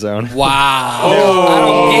the friend zone. Wow. I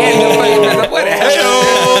don't get it.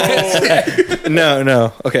 What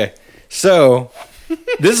No. Okay. So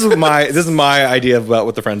this is my idea about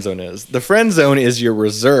what the friend zone is. The friend zone is your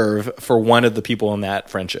reserve for one of the people in that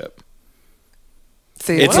friendship.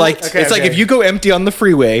 It's like if you go empty on the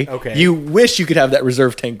freeway, Okay. you wish you could have that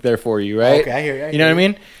reserve tank there for you, right? Okay, I hear you. You know what I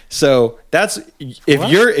mean? So that's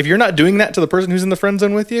if you're not doing that to the person who's in the friend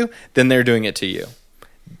zone with you, then they're doing it to you.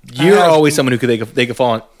 You're always someone who they could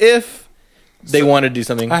fall on if they want to do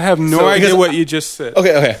something. I have no So- idea because- what you just said.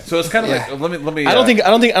 Okay. so it's kind of Yeah. like let me. I don't think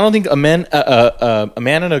a man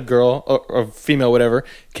and a girl or female whatever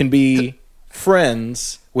can be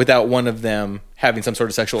friends without one of them having some sort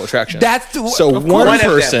of sexual attraction. So one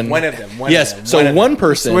person. One of them. Yes. So one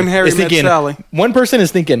person When Harry is met thinking. Sally. One person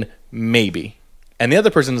is thinking maybe, and the other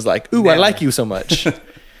person is like, "Ooh, I like you so much,"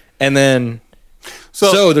 and then.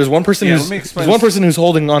 So there's one person Yeah, who's let me explain there's one person who's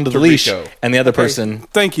holding onto the leash, Rico. and the other person.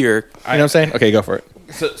 Thank you, Eric. You know what I'm saying? Okay, go for it.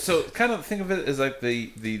 So kind of think of it as like the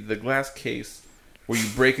glass case where you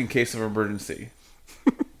break in case of emergency.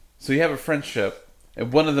 So you have a friendship,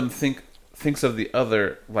 and one of them thinks of the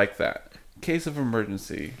other like that. Case of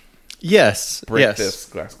emergency, Yes. break yes. this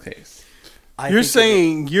glass case. You're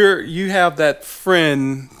saying you have that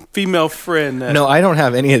friend, female friend. That, No, I don't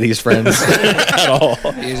have any of these friends at all.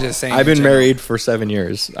 You're just saying. I've in been general. married for 7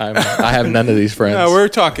 years. I have none of these friends. No, we're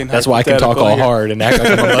talking. That's why I can talk hypothetical all here. hard and act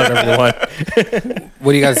like I'm above everyone.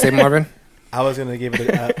 What do you guys say, Marvin? I was going to give it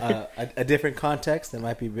a different context that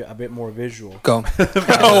might be a bit more visual. Go.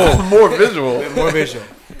 More visual. More visual.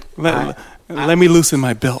 Let me loosen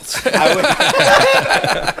my belt.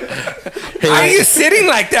 Why are you sitting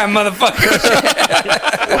like that, motherfucker?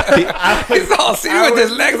 He's all sitting with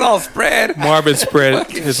his legs all spread. Marvin spread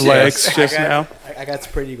his shit. legs just now. I got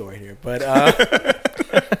spread eagle right here, but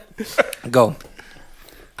Go.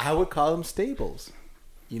 I would call them stables.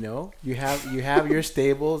 You know, you have your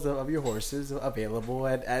stables of your horses available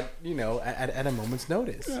at a moment's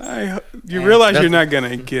notice. You realize you're not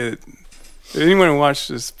gonna get it. Anyone who watches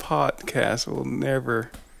this podcast will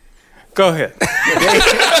never. Go ahead. They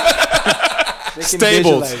can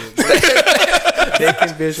Stables. visualize it. They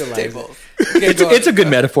can visualize Stables. it. It's a good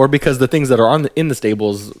metaphor because the things that are in the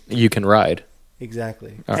stables you can ride.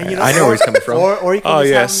 Exactly. All right. And I know where he's coming from. Or you can Oh, just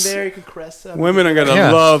yes. have them there. You can caress them. Women are gonna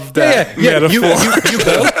Yeah. love that metaphor.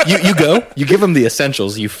 You go. You give them the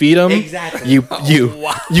essentials. You feed them. Exactly. You groom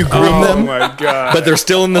Oh them. my god! But they're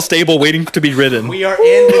still in the stable waiting to be ridden. We are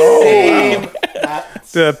in the same.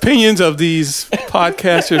 The opinions of these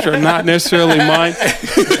podcasters are not necessarily mine.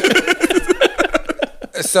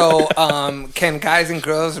 So, can guys and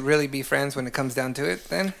girls really be friends when it comes down to it?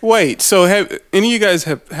 Then Wait, so have any of you guys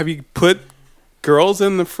have you put girls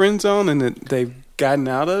in the friend zone and they've gotten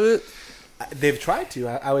out of it? They've tried to.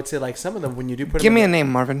 I would say like some of them when you do put. give them me a in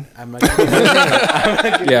name, Marvin. I'm not gonna give you a name. I'm not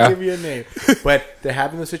gonna Yeah. give you a name. But they're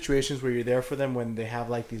having those situations where you're there for them when they have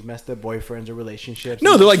like these messed up boyfriends or relationships.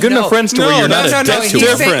 No, they're like good enough friends to where you're not a debt to He's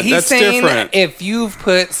them. saying, That's saying different. if you've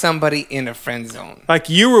put somebody in a friend zone. Like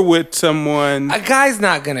you were with someone. A guy's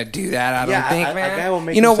not gonna do that. I don't Yeah, think, a man. guy will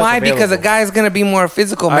make you know himself why? Because a available. guy's gonna be more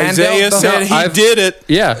physical, man. Isaiah said he did it.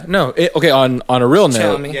 Yeah, no. Okay, on a real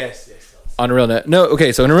Tell note. me. Yes. On a real note. No,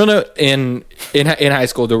 okay, so on a real note, in high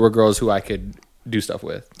school, there were girls who I could do stuff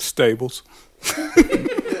with. Stables.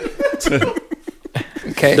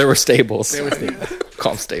 Okay. There were stables.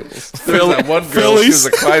 Call them stables. There's that one girl. She was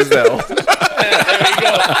a Clydesdale.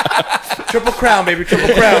 Triple crown, baby.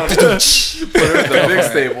 Triple crown. Put her in the big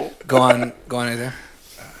stable. Go on, Isaiah.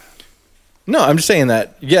 No, I'm just saying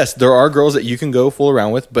that, yes, there are girls that you can go fool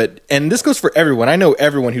around with, and this goes for everyone. I know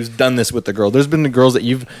everyone who's done this with the girl. There's been the girls that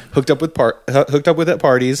you've hooked up with at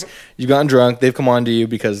parties. You've gotten drunk. They've come on to you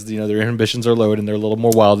because their inhibitions are lowered and they're a little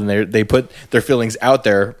more wild, and they put their feelings out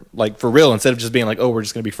there like for real instead of just being like, oh, we're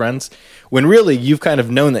just going to be friends. When really you've kind of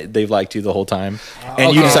known that they've liked you the whole time,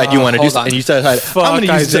 and you decide you want to do hold something, on. and you decide, Fuck, I'm going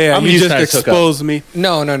to use Isaiah, I'm you use just this to hook up. exposed me.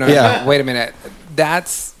 No. Yeah. Wait a minute.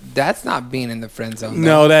 That's not being in the friend zone.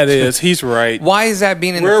 No, that is. He's right. Why is that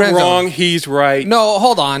being in the We're friend wrong. zone? He's right. No,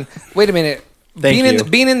 hold on. Wait a minute. Thank you.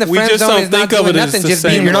 Being in the We friend just zone don't is not think of doing it as nothing. the Just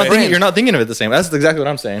same being You're a not friend. thinking of it the same. That's exactly what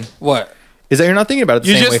I'm saying. What? Is that you're not thinking about it the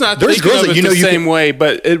You're same just way. not There's thinking girls of that it you know the you same can, way,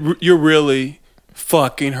 but you're really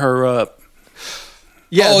fucking her up.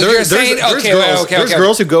 Yeah, Oh, there's okay.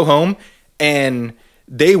 girls who go home and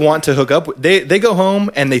they want to hook up. They go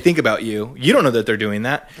home and they think about you. You don't know that they're doing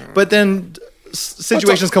that, but then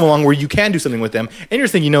situations come along where you can do something with them, and you're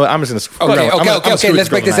thinking, you know what, I'm just going to Okay. Let's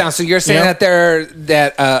break this down. So you're saying that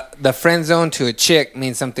the friend zone to a chick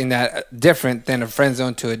means something that different than a friend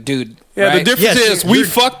zone to a dude. Yeah, right? the difference is we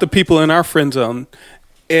fuck the people in our friend zone,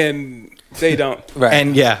 and they don't. Right.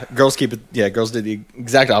 And girls keep it. Yeah, girls do the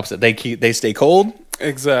exact opposite. They stay cold,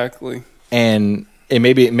 Exactly. and I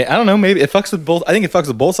don't know. Maybe it fucks with both. I think it fucks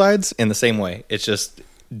with both sides in the same way. It's just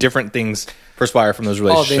different things perspire from those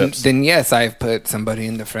relationships. then yes, I've put somebody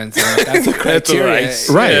in the friend zone. If that's a criteria,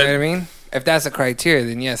 Right. You know what I mean? If that's a criteria,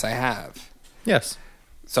 then yes, I have. Yes.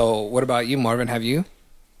 So what about you, Marvin? Have you?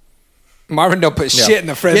 Marvin don't put shit in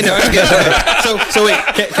the friend zone. So wait,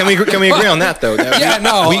 can we agree on that though? That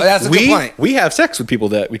That's a good point. We have sex with people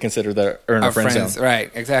that we consider that are in our Our friend friends, zone. right?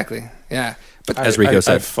 Exactly. Yeah. But As Rico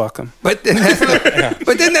said. I fuck them. but then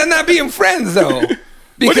they're not being friends though.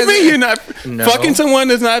 What do you mean you're not No. fucking someone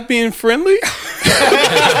that's not being friendly?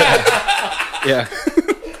 Yeah.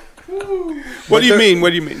 What do you mean?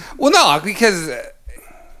 What do you mean? Well, no, because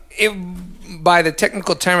if by the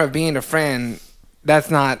technical term of being a friend, that's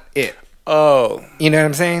not it. Oh, You know what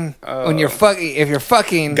I'm saying? When you're fucking, if you're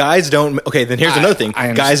fucking, Guys don't. Okay, then here's another thing. I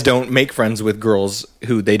understand. Guys don't make friends with girls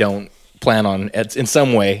who they don't plan on in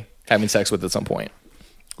some way having sex with at some point,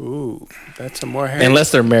 ooh, that's a more hairy.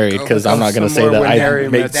 unless they're married. Because I'm not going to say somewhere that when I Harry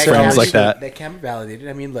make met friends like that. That can be validated.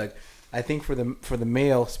 I mean, look, I think for the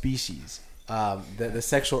male species, the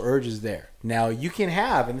sexual urge is there. Now you can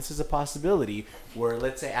have, and this is a possibility, where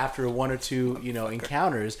let's say after one or two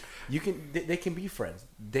encounters, they can be friends.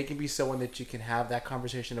 They can be someone that you can have that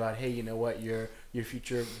conversation about. Hey, you know what, your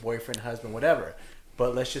future boyfriend, husband, whatever.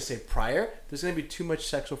 But let's just say prior, there's going to be too much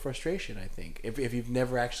sexual frustration, I think, if you've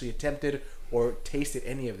never actually attempted or tasted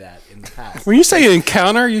any of that in the past. When you say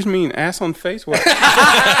encounter, you mean ass on face? What?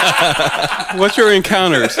 What's your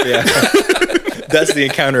encounters? Yeah. That's the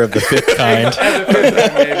encounter of the fifth kind.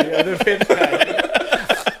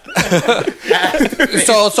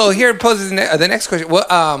 so here poses the next question. Well,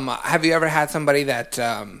 have you ever had somebody that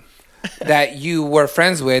that you were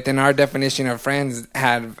friends with, and our definition of friends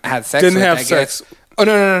had sex Didn't with? have I sex. guess. Oh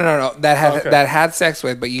no. That had Okay. that had sex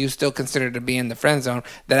with, but you still considered to be in the friend zone.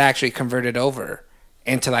 That actually converted over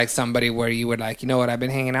into like somebody where you would like, you know what? I've been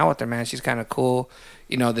hanging out with her, man. She's kind of cool.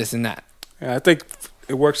 You know, this and that. Yeah, I think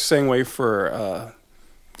it works the same way for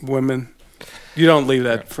women. You don't leave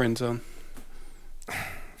that friend zone.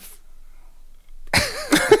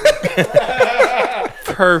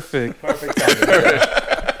 Perfect.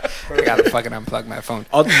 I gotta fucking unplug my phone.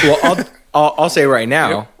 I'll say right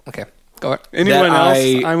now. Okay, go ahead. Anyone That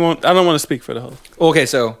else? I don't want to speak for the whole. Okay,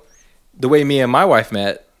 so the way me and my wife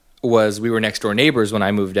met was we were next door neighbors when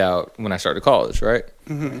I moved out when I started college, right?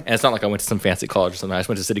 Mm-hmm. And it's not like I went to some fancy college or something. I just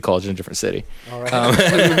went to city college in a different city. All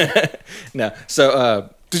right. No, so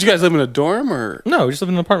Did you guys live in a dorm or? no, we just lived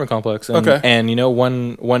in an apartment complex. And, Okay. And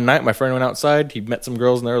one night, my friend went outside. He met some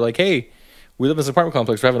girls, and they were like, "Hey, we live in this apartment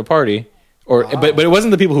complex. We're having a party." But it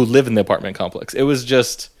wasn't the people who live in the apartment complex. It was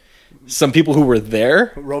just some people who were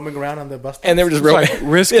there. Roaming around on the bus stop. And they were just Like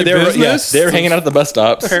risky business? they were hanging out at the bus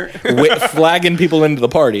stops, flagging people into the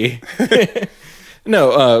party.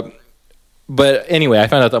 No, but anyway, I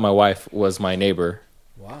found out that my wife was my neighbor.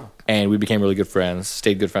 Wow. And we became really good friends.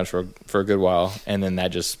 Stayed good friends for a good while, and then that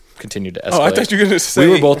just continued to escalate. Oh, I thought you were going to say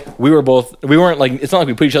we weren't like, it's not like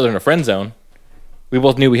we put each other in a friend zone. We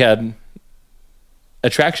both knew we had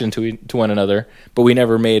attraction to one another, but we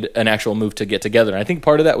never made an actual move to get together. And I think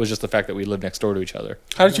part of that was just the fact that we lived next door to each other.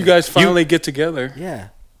 How did you guys finally get together? Yeah.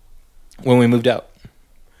 When we moved out.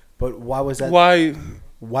 But why was that? Why?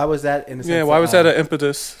 Why was that in the sense? Yeah, why was that an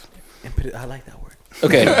impetus? I like that word.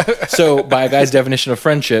 Okay, so by a guy's definition of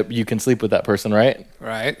friendship, you can sleep with that person, right?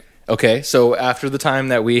 Right. Okay, so after the time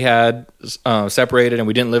that we had separated and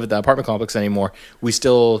we didn't live at the apartment complex anymore, we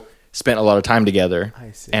still spent a lot of time together.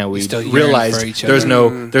 I see. And we still yearn realized for each there's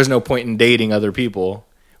other. there's no point in dating other people.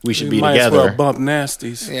 We should be might together. as well bump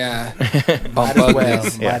nasties. Yeah. Might as well.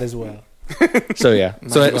 Might as well. So yeah.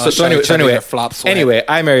 So as well show each other your flop sweat. anyway,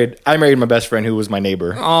 I married my best friend who was my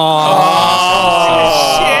neighbor. Oh,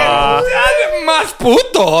 shit. Mas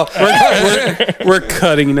puto. We're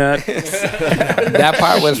cutting that. That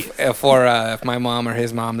part was for if my mom or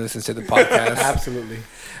his mom listens to the podcast. Absolutely.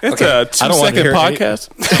 It's Okay. a 2-second podcast.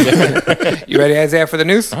 You ready, Isaiah, for the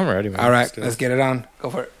news? I'm ready, man. All right, let's get it on. Go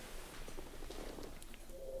for it.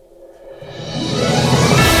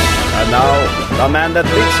 And now, the man that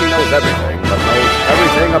thinks he knows everything, but knows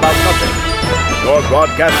everything about nothing. Your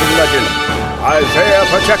broadcasting legend, Isaiah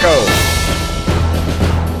Pacheco.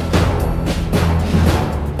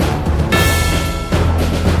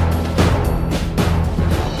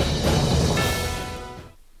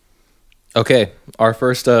 Okay, our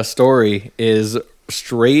first story is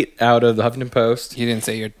straight out of the Huffington Post. You didn't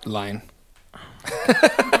say your line.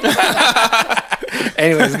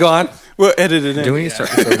 Anyways, go on. We'll edit it in. Do we need to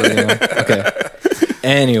start this over again? Okay.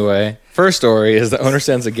 Anyway, first story is the owner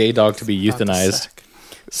sends a gay dog to be euthanized.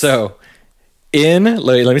 So, let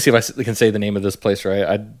me see if I can say the name of this place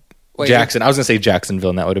right. Jackson. I was going to say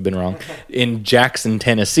Jacksonville, and that would have been wrong. In Jackson,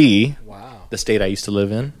 Tennessee, the state I used to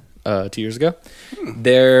live in 2 years ago,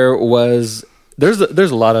 there's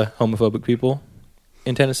a lot of homophobic people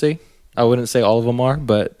in Tennessee. I wouldn't say all of them are,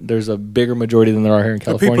 but there's a bigger majority than there are here in The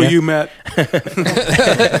California. people you met.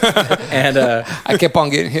 And I kept on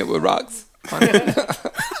getting hit with rocks.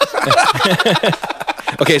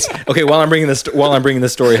 Okay. While I'm bringing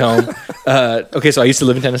this story home, so I used to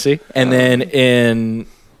live in Tennessee, and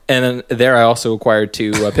then there I also acquired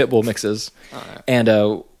 2 pit bull mixes, and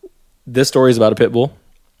this story is about a pit bull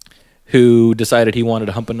who decided he wanted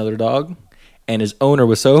to hump another dog, and his owner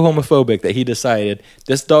was so homophobic that he decided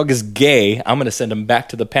this dog is gay. I'm going to send him back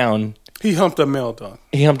to the pound. He humped a male dog.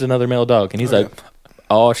 He humped another male dog, and he's like,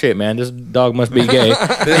 "Oh shit, man, this dog must be gay.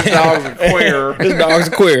 This dog's a queer. This dog's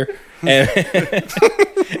queer." And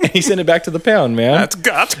he sent it back to the pound, man. That's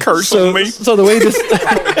God's curse on me. So the way this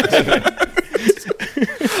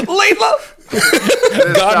Layla.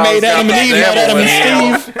 God made Adam and Eve, not Adam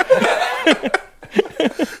and Steve.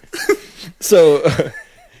 So,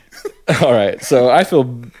 all right. So I feel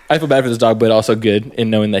bad for this dog, but also good in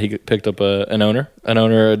knowing that he picked up an owner. An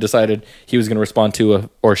owner decided he was going to respond to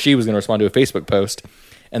she was going to respond to a Facebook post,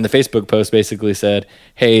 and the Facebook post basically said,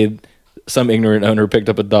 "Hey, some ignorant owner picked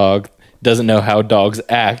up a dog, doesn't know how dogs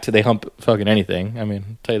act. They hump fucking anything." I mean,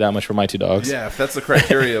 I'll tell you that much for my 2 dogs. Yeah, if that's the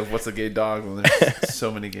criteria of what's a gay dog, then there's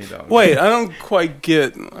so many gay dogs. Wait, I don't quite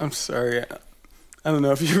get. I'm sorry. I don't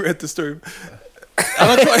know if you read the story.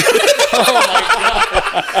 I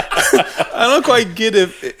don't quite get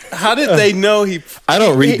it. How did they know he? I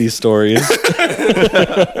don't read these stories.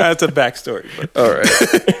 That's a backstory. But. All right.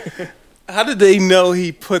 How did they know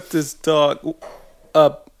he put this dog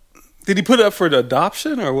up? Did he put it up for the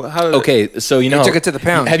adoption or how? Okay, so you know, took it to the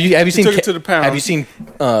pound. Have you seen? Took it to the pound. Have you seen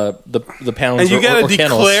the pounds? And you got to or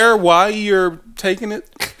kennels? declare why you're taking it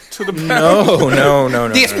to the pound. No.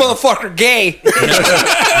 This motherfucker gay.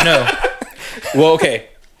 No. Well, okay.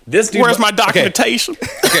 This dude. Where's my documentation?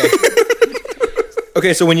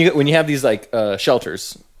 Okay. So when you have these like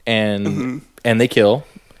shelters and they kill,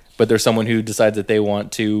 but there's someone who decides that they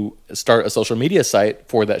want to start a social media site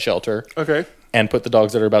for that shelter. Okay. And put the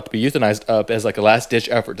dogs that are about to be euthanized up as like a last-ditch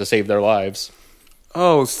effort to save their lives.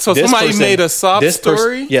 Oh, so somebody made a sob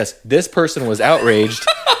story? Yes, this person was outraged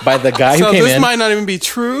by the guy who came in. So this might not even be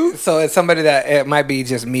true? So it's somebody that it might be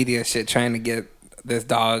just media shit trying to get this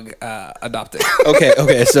dog adopted.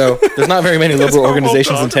 Okay. So there's not very many liberal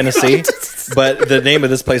organizations in Tennessee, but the name of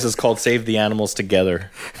this place is called Save the Animals Together.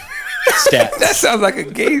 Stats. That sounds like a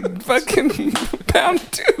gay fucking pound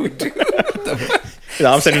dude.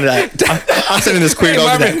 No, I'm sending that. I'm sending this queer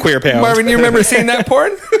dog to that queer pound. Marvin, you remember seeing that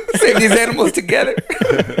porn? Save these animals together.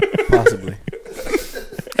 Possibly.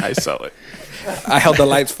 I saw it. I held the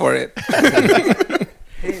lights for it.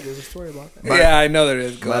 Hey, there's a story about that. Yeah, I know there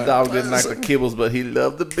is. Go My on. dog didn't like the kibbles, but he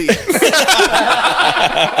loved the beef.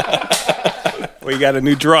 We got a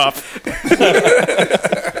new drop.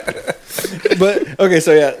 But okay,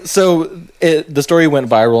 so the story went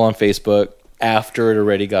viral on Facebook after it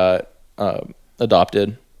already got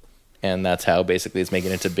adopted, and that's how basically it's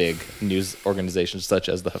making it to big news organizations such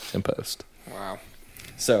as the Huffington Post. Wow.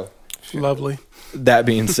 So Lovely. that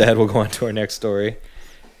being said, we'll go on to our next story.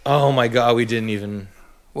 Oh my God, we didn't even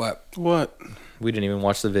What? we didn't even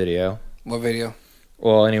watch the video. What video?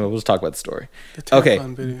 Well, anyway, we'll just talk about the story. The tampon Okay.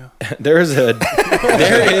 video. there is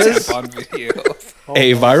Tampon video.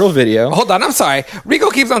 a viral video. Hold on, I'm sorry. Rico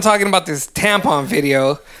keeps on talking about this tampon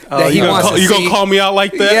video that he You wants to gonna see. call me out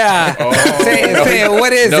like that? Yeah. Say it.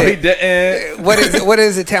 What is No, he it? didn't. What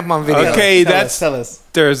is a tampon video? Okay, Tell us.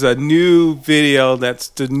 there's a new video that's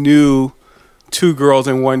the new 2 girls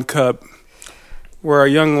in 1 cup where a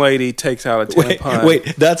young lady takes out a tampon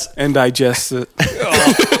Wait, that's and digests it.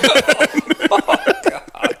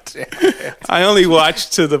 I only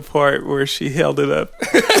watched to the part where she held it up.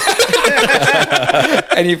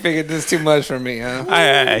 And you figured this is too much for me, huh?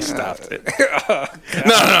 I stopped it.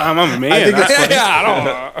 No, I'm a man. I think it's funny. I don't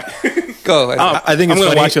know. Go. I think I'm it's gonna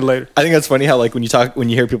funny. watch it later. I think that's funny how like when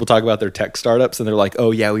you hear people talk about their tech startups and they're like,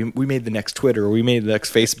 oh yeah, we made the next Twitter or we made the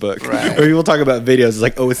next Facebook. Right. Or people talk about videos, it's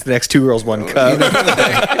like, oh, it's the next 2 girls 1 cup.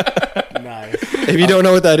 Nice. If you don't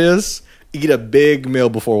know what that is, eat a big meal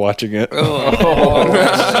before watching it.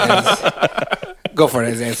 Go for it,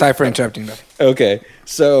 Isaiah. Sorry for interrupting. Though. Okay,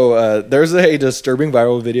 so there's a disturbing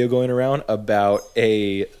viral video going around about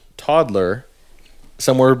a toddler,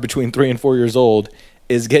 somewhere between 3 and 4 years old,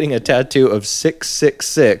 is getting a tattoo of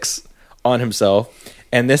 666 on himself,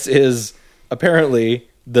 and this is apparently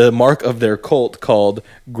the mark of their cult called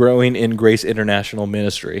Growing in Grace International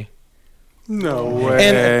Ministry. No way.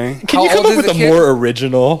 And can How you come old up is with the a kid? more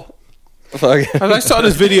original I saw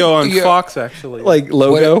this video on Yeah. Fox actually. like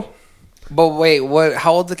logo? But wait, what?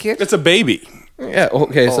 How old's the kid? It's a baby. Yeah.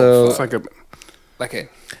 Okay. Oh, So It's like a Like it.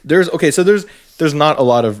 there's not a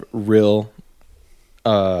lot of real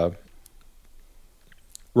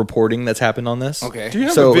reporting that's happened on this. Okay. Do you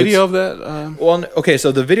have So a video it's- of that? Well, okay,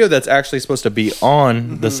 so the video that's actually supposed to be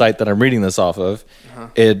on the site that I'm reading this off of,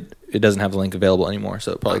 it doesn't have the link available anymore,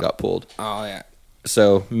 so it probably got pulled. Oh yeah.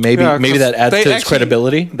 So maybe Yeah, maybe 'cause that adds they to its actually-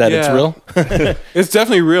 credibility that it's Yeah. real. It's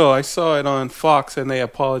definitely real. I saw it on Fox, and they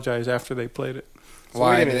apologized after they played it. So Why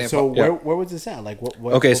wait a did minute. they? So Yeah. where was this at? Like what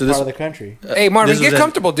Okay, what so part this- of the country? Hey Marvin, This get was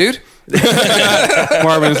comfortable, dude.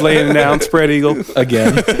 Marvin's laying it down, spread eagle.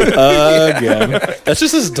 Again. That's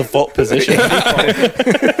just his default position.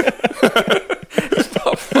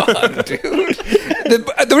 Fuck, dude.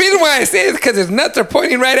 The reason why I say it is because his nuts are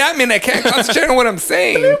pointing right at me, and I can't concentrate on what I'm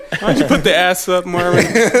saying. Why don't you put the ass up, Marvin?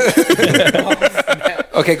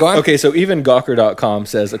 Okay, go on. Okay, so even Gawker.com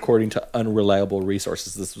says, according to unreliable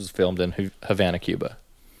resources, this was filmed in Havana, Cuba.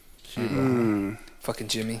 Fucking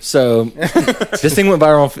Jimmy. So this thing went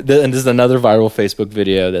viral, and this is another viral Facebook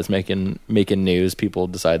video that's making news. People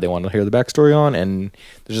decide they want to hear the backstory on, and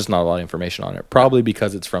there's just not a lot of information on it. Probably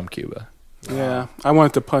because it's from Cuba. Yeah, I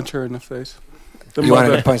wanted to punch her in the face. The You wanted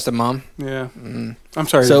mother. to punch the mom Yeah. I'm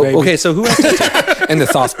sorry, So baby. okay, so who has tattoos? in the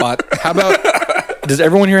soft spot. How about? Does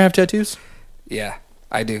everyone here have tattoos? Yeah,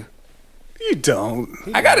 I do. You don't.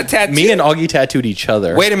 I got a tattoo. Me and Augie tattooed each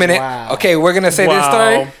other. Wait a minute. Wow. Okay, we're gonna say this Wow.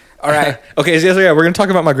 story. All right. Okay, so yeah, we're gonna talk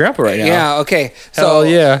about my grandpa right now. Yeah. Okay. So Hell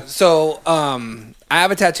yeah. So I have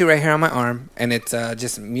a tattoo right here on my arm, and it's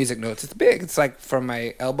just music notes. It's big. It's like from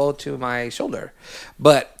my elbow to my shoulder.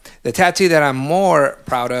 But the tattoo that I'm more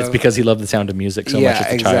proud of. It's because he loved the sound of music so Yeah, much as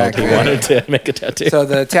a exactly. child. He wanted to make a tattoo. So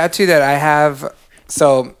the tattoo that I have.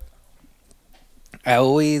 So I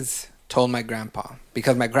always told my grandpa,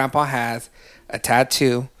 because my grandpa has a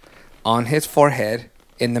tattoo on his forehead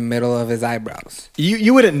in the middle of his eyebrows.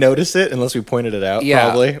 You wouldn't notice it unless we pointed it out, Yeah.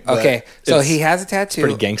 probably. but Okay. So he has a tattoo.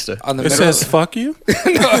 pretty gangsta. On the It middle. says "fuck you."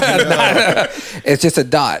 It's just a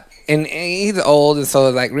dot. And he's old, and so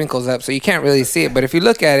it like wrinkles up, so you can't really see it. But if you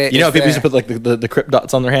look at it, You know, it's people used to there. put like the crypt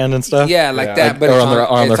dots on their hand and stuff. Yeah, like that. But or it's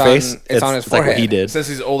on their face. It's on his like what forehead. he did. Since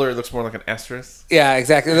he's older, it looks more like an asterisk. Yeah,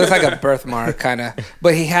 exactly. It looks like a birthmark, kind of.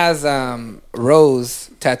 But he has Rose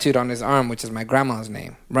tattooed on his arm, which is my grandma's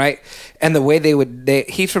name, right? And the way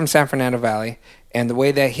he's from San Fernando Valley, and the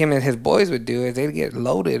way that him and his boys would do is they'd get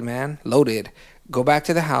loaded, man, loaded. Go back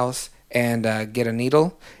to the house and get a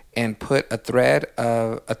needle and put thread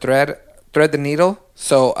the needle.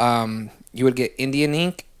 So you would get Indian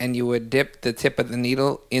ink, and you would dip the tip of the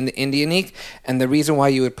needle in the Indian ink. And the reason why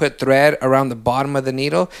you would put thread around the bottom of the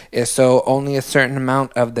needle is so only a certain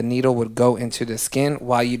amount of the needle would go into the skin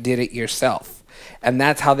while you did it yourself. And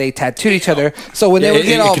that's how they tattooed each other. So when they would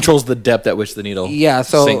get it all controls the depth at which the needle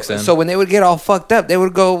sinks in. so when they would get all fucked up, they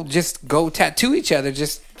would go tattoo each other,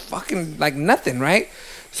 just fucking like nothing, right?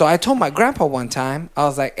 So I told my grandpa one time, I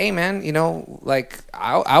was like, "Hey man, you know, like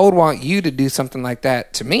I would want you to do something like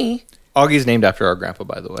that to me." Augie's named after our grandpa,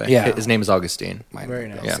 by the way. Yeah. His name is Augustine. Very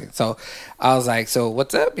nice. Yeah. So I was like, "So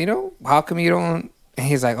what's up? You know, how come you don't?" And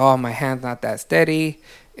he's like, "Oh, my hand's not that steady,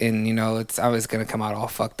 and you know, I was gonna come out all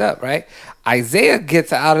fucked up, right?" Isaiah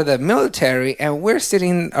gets out of the military, and we're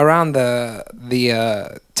sitting around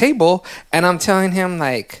the table, and I'm telling him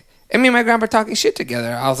like. And me and my grandpa talking shit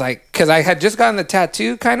together. I was like, because I had just gotten the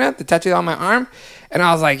tattoo on my arm. And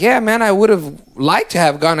I was like, yeah, man, I would have liked to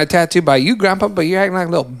have gotten a tattoo by you, grandpa, but you're acting like a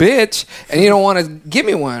little bitch. And you don't want to give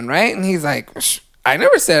me one, right? And he's like, I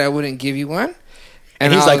never said I wouldn't give you one.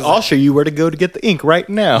 And he's like, I'll show you where to go to get the ink right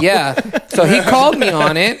now. Yeah. So he called me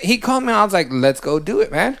on it. I was like, let's go do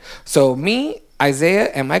it, man. So me, Isaiah,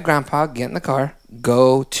 and my grandpa get in the car,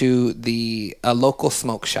 go to the local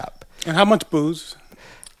smoke shop. And how much booze?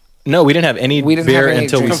 No, we didn't have any beer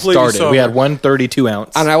until we drinks. started. Completely We had sober. 1 32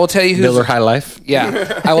 ounce. And I will tell you who's Miller High Life.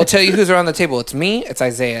 Yeah, I will tell you who's around the table. It's me. It's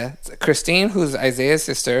Isaiah. It's Christine, who's Isaiah's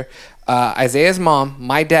sister. Isaiah's mom.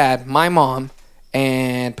 My dad. My mom.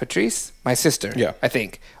 And Patrice, my sister. Yeah. I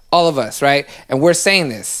think. All of us, right? And we're saying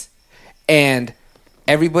this. And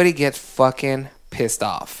everybody gets fucking pissed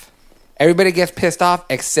off. Everybody gets pissed off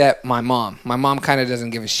except my mom. My mom kind of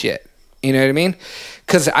doesn't give a shit. You know what I mean?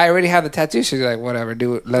 Because I already have the tattoo. She's like, whatever,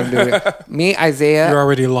 do it. Let him do it. Me, Isaiah. You're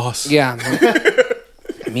already lost. Yeah.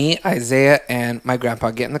 Me, Isaiah, and my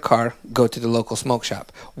grandpa get in the car, go to the local smoke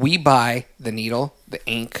shop. We buy the needle, the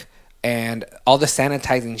ink, and all the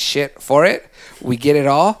sanitizing shit for it. We get it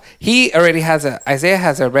all. Isaiah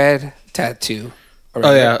has a red tattoo.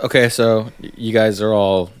 Oh, yeah. Okay, so you guys are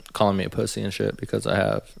all calling me a pussy and shit because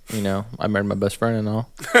I married my best friend and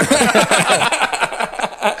all.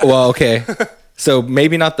 Well, okay. So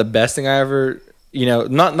maybe not the best thing I ever,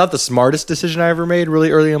 not the smartest decision I ever made really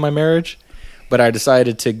early in my marriage, but I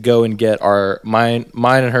decided to go and get mine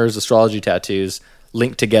and hers astrology tattoos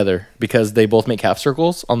linked together because they both make half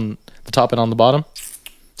circles on the top and on the bottom.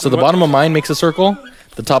 So the bottom of mine makes a circle,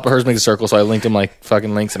 the top of hers makes a circle, so I linked them like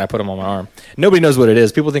fucking links and I put them on my arm. Nobody knows what it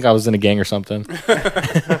is. People think I was in a gang or something.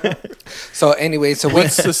 So anyway,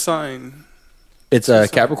 What's the sign? It's a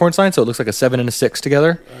Capricorn sign, so it looks like a 7 and a 6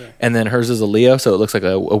 together. Okay. And then hers is a Leo, so it looks like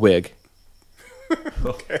a wig.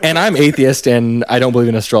 Okay. And I'm atheist, and I don't believe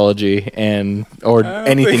in astrology or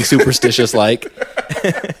anything superstitious like.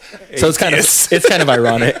 So it's kind of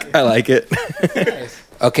ironic. I like it.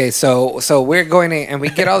 Okay, so we're going in, and we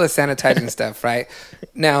get all the sanitizing stuff, right?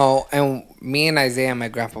 Now, and me and Isaiah and my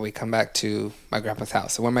grandpa, we come back to my grandpa's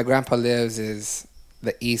house. So where my grandpa lives is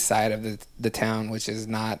the east side of the town, which is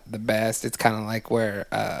not the best. It's kind of like where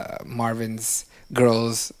Marvin's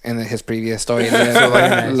girls in his previous story live. So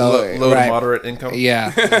like low to moderate income. Yeah.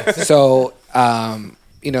 So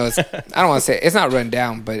it's, I don't want to say it's not run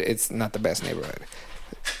down, but it's not the best neighborhood.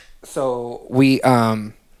 So we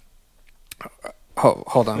hold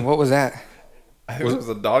on. What was that? I think it was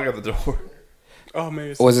a dog at the door. Oh,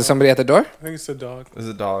 maybe. Was it somebody at the door? I think it's a dog. It was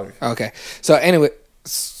a dog. Okay. So anyway.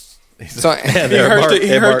 So he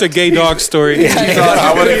heard the gay dog story.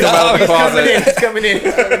 I want to come out of the closet. He's coming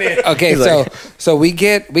in. Okay, so we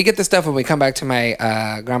get the stuff when we come back to my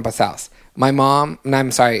grandpa's house. My mom,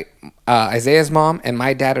 Isaiah's mom and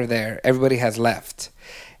my dad are there. Everybody has left,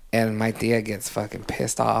 and my tia gets fucking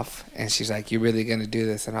pissed off, and she's like, "You really gonna do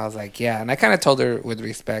this?" And I was like, "Yeah." And I kind of told her with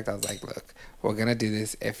respect. I was like, "Look, we're gonna do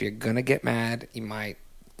this. If you're gonna get mad, you might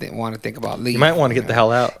want to think about leaving. You might want to get the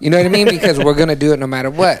hell out. You know what I mean? Because we're gonna do it no matter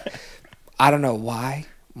what." I don't know why.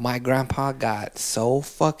 My grandpa got so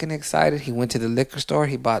fucking excited. He went to the liquor store.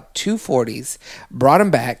 He bought 2 40s, brought them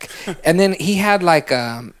back, and then he had like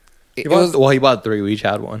he bought 3. We each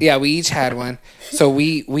had one. Yeah, we each had one. So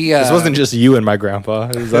we this wasn't just you and my grandpa.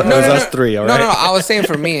 It was us 3. All right. No. I was saying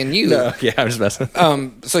for me and you. No, yeah, I'm just messing.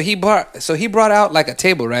 So he brought out like a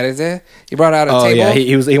table, right? Is it? He brought out a table. Yeah,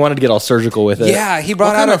 he wanted to get all surgical with it. Yeah, he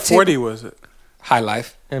brought what out kind a of 40 was it? High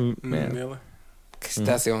Life. And man, Miller.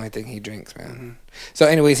 That's the only thing he drinks, man. So,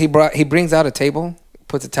 anyways, he brings out a table,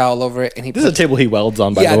 puts a towel over it, and this is a table he welds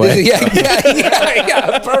on, by the way.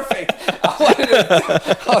 Yeah, perfect.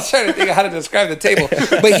 I was trying to think of how to describe the table,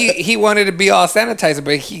 but he wanted to be all sanitized,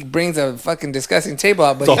 but he brings a fucking disgusting table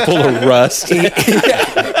out. But it's all full of rust.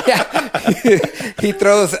 He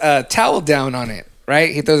throws a towel down on it.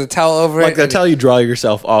 Right? He throws a towel over it. Like the towel you dry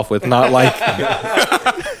yourself off with, not like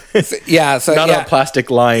not a plastic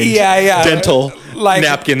lined dental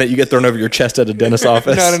napkin that you get thrown over your chest at a dentist's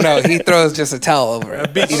office. No. He throws just a towel over it. A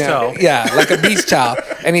beach towel. Yeah, like a beach towel.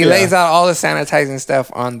 And he lays out all the sanitizing stuff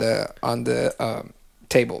on the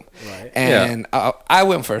table. Right. And I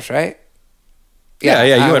went first, right?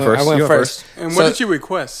 Yeah, you went first. I went first. And what did you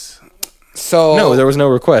request? So no, there was no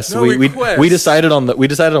request. We decided on what we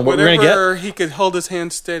were going to get. He could hold his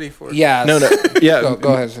hand steady for. Yeah. No. Yeah.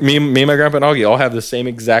 Go ahead. Me, my grandpa, and Augie all have the same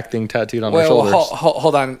exact thing tattooed on our shoulders.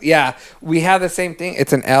 Hold on. Yeah, we have the same thing.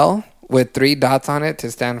 It's an L with 3 dots on it to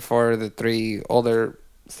stand for the 3 older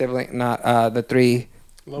siblings, not the 3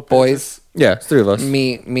 boys. Yeah, it's 3 of us.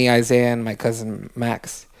 Me, Isaiah, and my cousin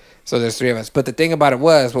Max. So there's 3 of us. But the thing about it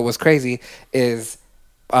what was crazy is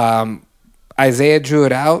Isaiah drew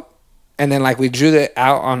it out. And then, like, we drew it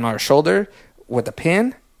out on our shoulder with a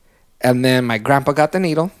pin. And then my grandpa got the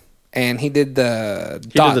needle. And he did the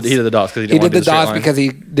dots. He did the dots because he didn't want to do the straight line. Because he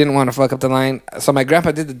didn't want to fuck up the line. So my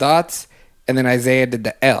grandpa did the dots. And then Isaiah did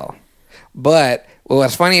the L. But what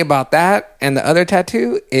was funny about that and the other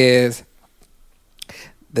tattoo is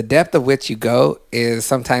the depth of which you go is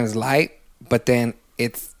sometimes light. But then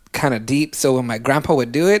it's kind of deep. So when my grandpa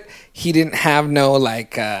would do it, he didn't have no,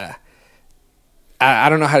 like... I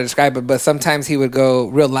don't know how to describe it, but sometimes he would go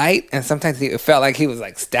real light, and sometimes it felt like he was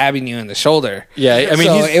like stabbing you in the shoulder. Yeah, I mean,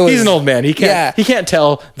 so he's an old man. He can't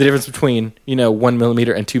tell the difference between 1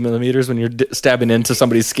 millimeter and 2 millimeters when you're stabbing into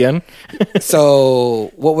somebody's skin.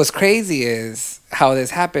 So what was crazy is how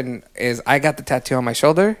this happened is I got the tattoo on my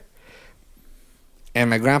shoulder,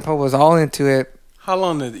 and my grandpa was all into it. How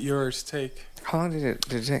long did yours take? How long did it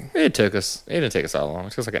take? It didn't take us that long.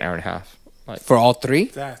 It took us like an hour and a half. For all 3?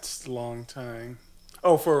 That's a long time.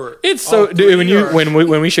 Oh, for it's so dude,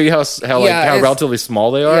 when we show you how relatively small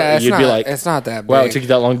they are, you'd be like, it's not that big. Wow, it took you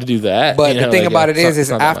that long to do that. But the thing about it is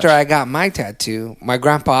after I got my tattoo, my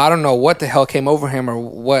grandpa, I don't know what the hell came over him or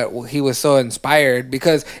what, he was so inspired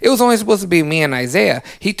because it was only supposed to be me and Isaiah.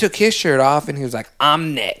 He took his shirt off and he was like,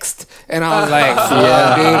 "I'm next," and I was like,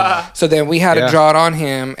 "Yeah, dude." So then we had to draw it on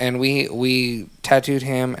him and we tattooed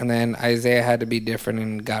him, and then Isaiah had to be different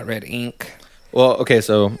and got red ink. Well, okay,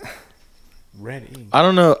 so. Red ink. I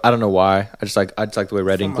don't know why. I just like the way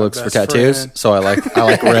red ink looks for tattoos. Friend. So I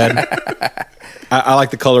like red. I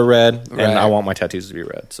like the color red, and I want my tattoos to be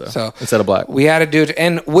red. So instead of black, we had to do it,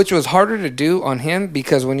 and which was harder to do on him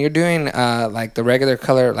because when you're doing like the regular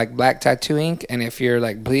color, like black tattoo ink, and if you're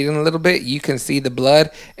like bleeding a little bit, you can see the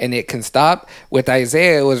blood and it can stop. With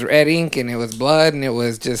Isaiah, it was red ink and it was blood, and it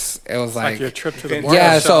was like your trip to the bar.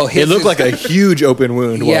 Yeah, so it looked like a huge open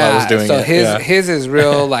wound while I was doing it. So his is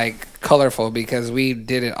real like colorful because we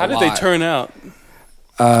did it. How did they turn out?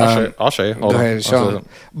 I'll show you. Go ahead and show them.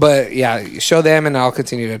 But yeah, show them and I'll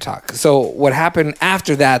continue to talk. So what happened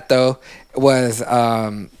after that though was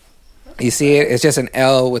you see it? It's just an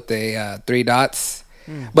L with the 3 dots.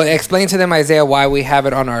 But explain to them, Isaiah, why we have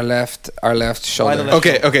it on our left shoulder.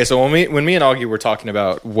 Okay. So when me and Augie were talking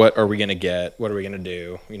about what are we gonna get, what are we gonna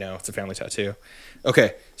do? It's a family tattoo.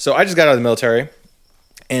 Okay, so I just got out of the military,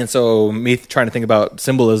 and so me trying to think about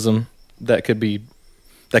symbolism that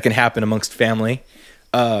can happen amongst family.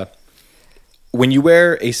 When you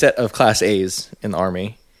wear a set of Class A's in the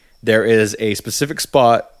Army, there is a specific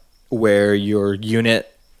spot where your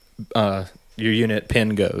unit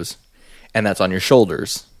pin goes, and that's on your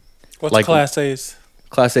shoulders. What's like, Class A's?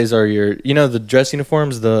 Class A's are your, the dress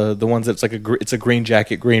uniforms, the ones that's like it's a green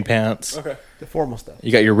jacket, green pants. Okay, the formal stuff.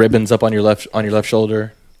 You got your ribbons up on your left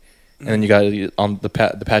shoulder, and then you got on the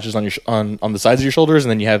patches on your on the sides of your shoulders, and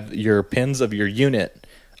then you have your pins of your unit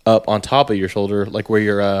up on top of your shoulder, like where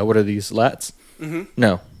your what are these, lats? Mm-hmm.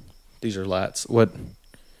 No, these are lats. What?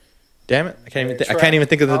 Damn it! I can't even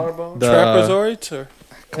think of the trapezoids or.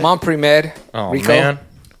 Come on, pre-med. Oh Rico. man,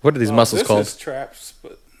 what are these muscles called? This is traps,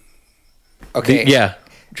 but okay. Yeah.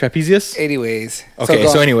 trapezius. Anyways. Okay,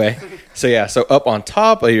 so anyway. So up on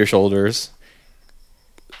top of your shoulders,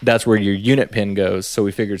 that's where your unit pin goes. So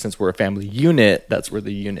we figured since we're a family unit, that's where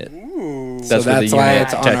the unit. That's why it's on our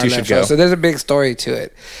tattoo should left go. shoulder. So there's a big story to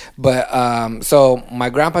it. But so my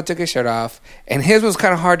grandpa took his shirt off, and his was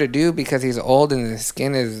kind of hard to do because he's old and his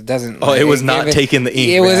skin doesn't. Oh, it was not taking the ink.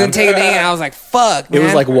 It wasn't taking the ink. And I was like, "Fuck!" It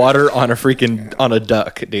was like water on a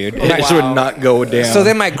duck, dude. It just would not go down. So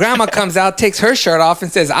then my grandma comes out, takes her shirt off,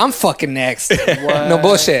 and says, "I'm fucking next." No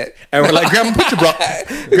bullshit. And we're like, "Grandma, put your bra.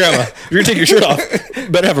 Grandma, if you're gonna take your shirt off,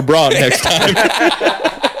 better have a bra on next time."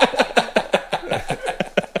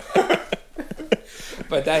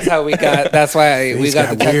 But that's how we got. That's why we got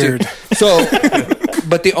the tattoo. So,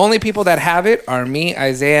 but the only people that have it are me,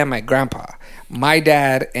 Isaiah, and my grandpa. My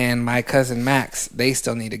dad and my cousin Max. They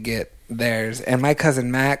still need to get theirs. And my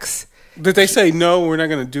cousin Max. Did they say no? We're not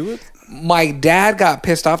going to do it. My dad got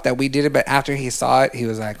pissed off that we did it, but after he saw it, he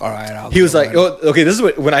was like, "All right." He was like, "Oh, okay." This is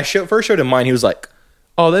what when I first showed him mine. He was like,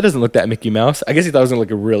 "Oh, that doesn't look that Mickey Mouse." I guess he thought it was gonna look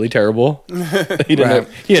really terrible. He didn't know.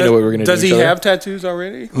 He didn't know what we were gonna do. Does he have tattoos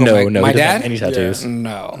already? No, my he doesn't dad? have any tattoos. Yeah.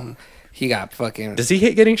 No, he got fucking. Does he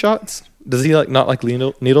hate getting shots? Does he not like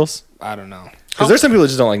needles? I don't know. Because there's some people that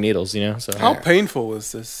just don't like needles, you know. So how painful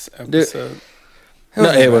was this episode?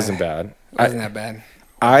 It wasn't bad. It wasn't that bad.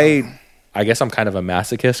 I guess I'm kind of a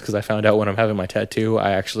masochist because I found out when I'm having my tattoo,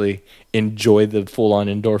 I actually enjoy the full-on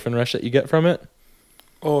endorphin rush that you get from it.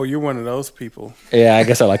 Oh, you're one of those people. Yeah, I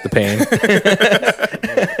guess I like the pain.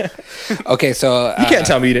 Okay, so you can't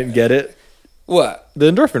tell me you didn't get it. What? The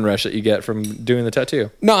endorphin rush that you get from doing the tattoo.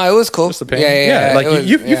 No, it was cool. Just the pain. Yeah. Like Was,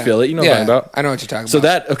 you feel it. You know what I'm talking about. I know what you're talking So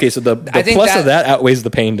about. so the plus of that outweighs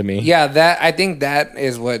the pain to me. Yeah, I think that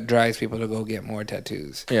is what drives people to go get more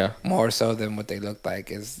tattoos. Yeah. More so than what they look like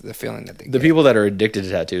is the feeling that they get. The people that are addicted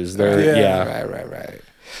to tattoos, they're Right.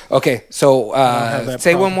 Okay, so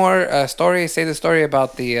say one more story. Say the story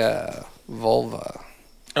about the vulva.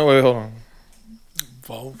 Oh, wait, hold on.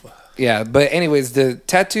 Vulva. Yeah, but anyways, the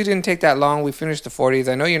tattoo didn't take that long. We finished the 40s.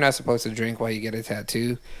 I know you're not supposed to drink while you get a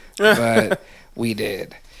tattoo, but we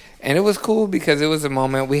did. And it was cool because it was a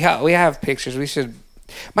moment. We have pictures. We should.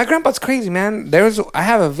 My grandpa's crazy, man. I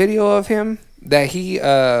have a video of him that he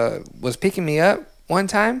was picking me up one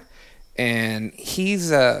time, and he's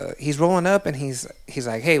rolling up, and he's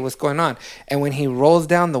like, "Hey, what's going on?" And when he rolls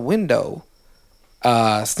down the window,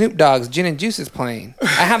 Snoop Dogg's Gin and Juice is playing.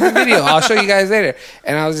 I have the video. I'll show you guys later.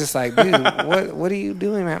 And I was just like, dude, what are you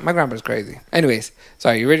doing, man? My grandpa's crazy. Anyways,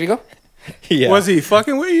 sorry, you ready to go? Yeah. Was he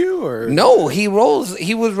fucking with you or No, he was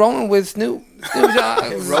rolling with Snoop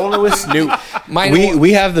Dogg. Rolling with Snoop.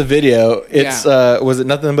 We have the video. It's was it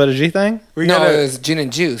Nothing But a G Thing? It was Gin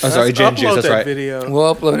and Juice. I'm sorry, Gin and Juice. That's right. Video.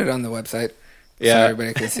 We'll upload it on the website. Yeah, so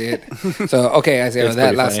everybody can see it. So okay, Isaiah,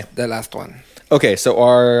 that last one. Okay, so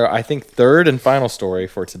our, I think, third and final story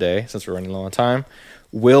for today, since we're running low on time,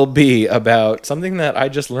 will be about something that I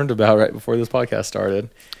just learned about right before this podcast started.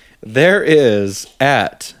 There is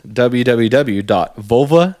at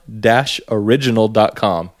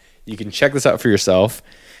www.vulva-original.com. You can check this out for yourself.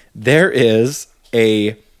 There is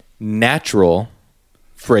a natural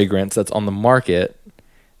fragrance that's on the market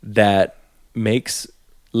that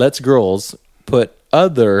lets girls put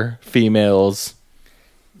other females'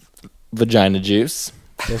 vagina juice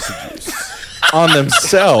on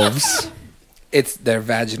themselves. It's their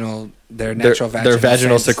natural vaginal their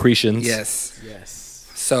vaginal scent. secretions. Yes.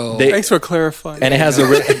 So thanks for clarifying. And it has for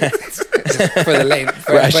the lane.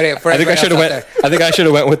 I think I should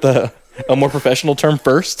have went with a more professional term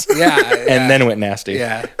first. Yeah, and then went nasty.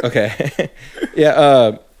 Yeah. Okay.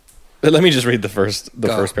 Yeah. Let me just read the first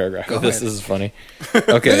paragraph. This is funny.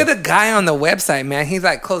 Okay. Look at the guy on the website, man. He's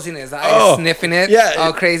like closing his eyes, sniffing it. Yeah.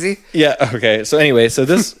 All crazy. Yeah. Okay. So anyway, so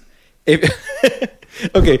this.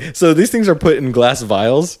 Okay. So these things are put in glass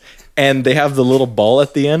vials, and they have the little ball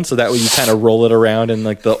at the end, so that way you kind of roll it around, and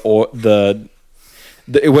like what it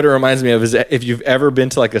reminds me of is if you've ever been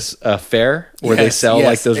to like a fair where they sell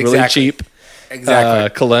like those really cheap.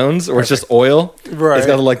 Colognes, or it's just oil. Right. It's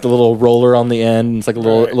got like the little roller on the end. It's like a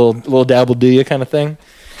little dabble do you kind of thing.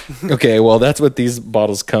 Okay, well that's what these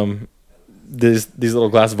bottles come. These little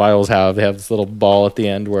glass vials have. They have this little ball at the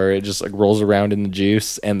end where it just like rolls around in the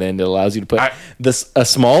juice, and then it allows you to put a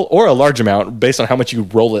small or a large amount based on how much you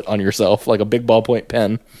roll it on yourself, like a big ballpoint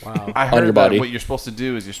pen. Wow. I heard on your body. What you're supposed to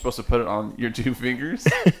do is you're supposed to put it on your two fingers,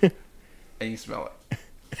 and you smell it.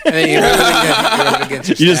 And then you rub it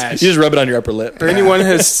against your stash. You just rub it on your upper lip. For anyone who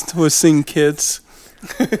has seen Kids.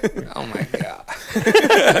 Oh my god.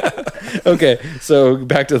 Okay, so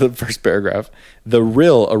back to the first paragraph. The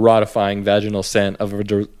real erotifying vaginal scent of a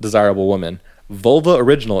desirable woman. Vulva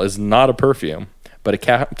Original is not a perfume, but a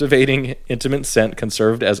captivating, intimate scent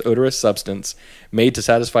conserved as odorous substance made to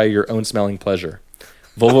satisfy your own smelling pleasure.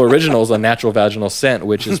 Volvo Original is a natural vaginal scent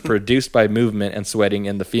which is produced by movement and sweating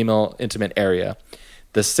in the female intimate area.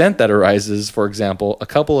 The scent that arises, for example, a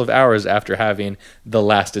couple of hours after having the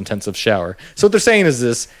last intensive shower. So what they're saying is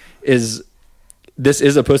this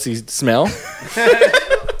is a pussy smell.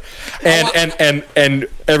 And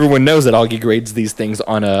everyone knows that Augie grades these things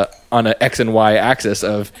on a X and Y axis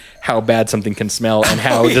of how bad something can smell and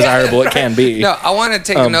how desirable it can be. No, I want to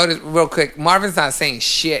take a notice real quick. Marvin's not saying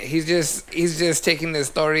shit. He's just taking this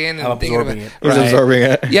story in and thinking about it. He's absorbing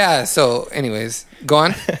it. Yeah. So, anyways, go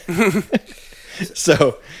on.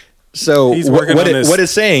 So He's working on this. What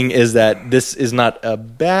it's saying is that this is not a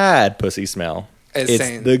bad pussy smell.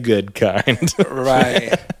 It's the good kind.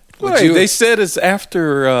 Right. Wait, they said it's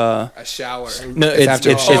after a shower. No,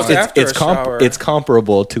 it's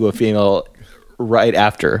comparable to a female right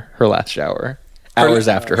after her last shower. Hours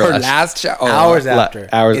after her last shower. Oh, hours after.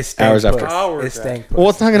 Hours after. It's stank. Well,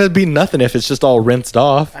 it's not going to be nothing if it's just all rinsed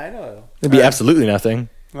off. I know. It'd be absolutely nothing.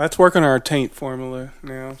 Let's work on our taint formula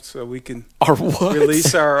now, so we can Our what?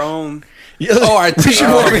 release our own. Oh, our taint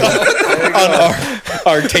formula. On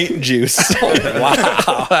our taint juice.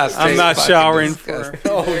 Wow. I'm not showering for.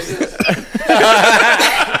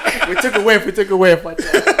 We took a whiff.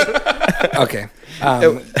 Okay.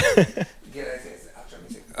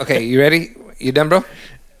 Okay, you ready? You done, bro?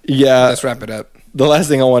 Yeah. Let's wrap it up. The last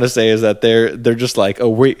thing I want to say is that they're just like, oh,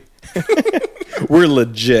 we're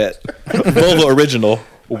legit. Volvo Original,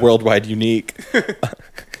 worldwide unique.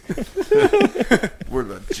 We're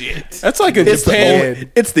legit. That's like a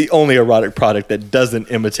Japan. It's the only erotic product that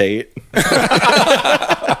doesn't imitate. That's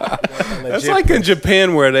like in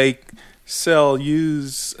Japan where they sell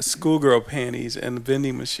used schoolgirl panties and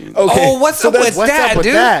vending machines. Okay. Oh, what's up with that,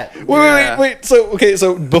 dude? Wait.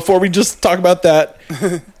 So before we just talk about that,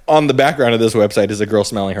 on the background of this website is a girl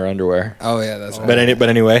smelling her underwear. Oh yeah, that's right. But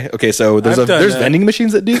anyway, okay. So there's vending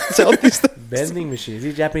machines that do sell these things. Vending machines.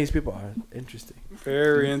 These Japanese people are interesting.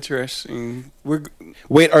 Very interesting.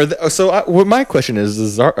 Wait, my question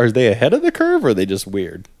is are they ahead of the curve or are they just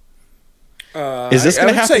weird? Is this going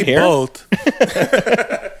to happen here? Both.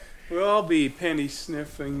 We'll all be panty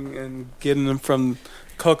sniffing and getting them from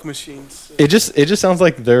Coke machines. It just sounds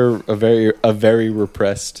like they're a very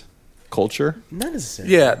repressed culture. Not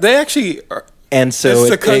necessarily. Yeah, they actually are. And so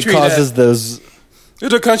it causes those.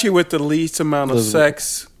 It's a country with the least amount of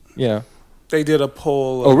sex. Yeah. They did a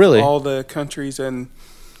poll of really? All the countries, and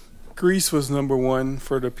Greece was number one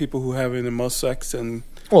for the people who have the most sex, and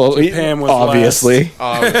Japan was obviously.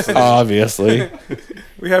 last. Obviously.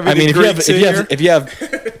 We have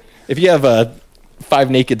if you have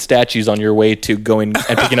 5 naked statues on your way to going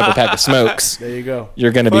and picking up a pack of smokes, there you go.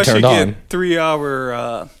 You're going to be turned on. Get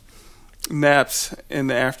 3-hour naps in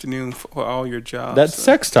the afternoon for all your jobs. That's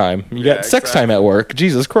sex time. You got sex time at work.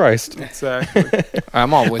 Jesus Christ. Exactly.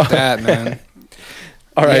 I'm all with that, man.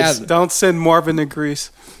 All right. Yeah, don't send Marvin to Greece.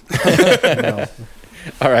 No.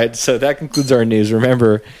 All right. So that concludes our news.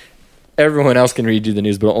 Remember, everyone else can read you the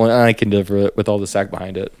news, but only I can deliver it with all the sack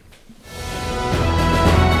behind it.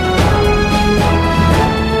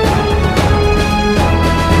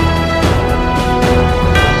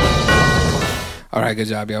 All right, good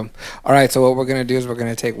job, yo. All right, so what we're going to do is we're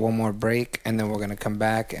going to take one more break, and then we're going to come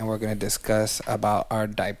back, and we're going to discuss about our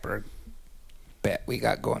diaper bet we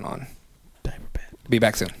got going on. Diaper bet. Be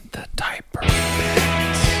back soon. The diaper bet.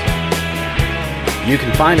 You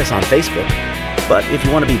can find us on Facebook, but if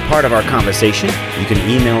you want to be part of our conversation, you can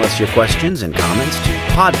email us your questions and comments to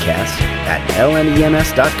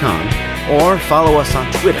podcast@lnems.com or follow us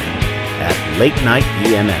on Twitter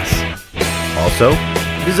 @LateNightEMS. Also,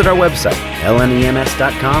 visit our website,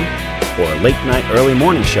 lnems.com or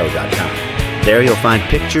latenightearlymorningshow.com. There you'll find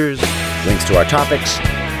pictures, links to our topics,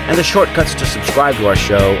 and the shortcuts to subscribe to our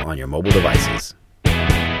show on your mobile devices.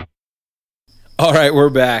 All right,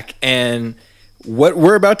 we're back. And what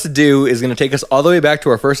we're about to do is going to take us all the way back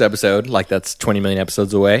to our first episode, like that's 20 million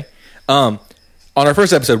episodes away. On our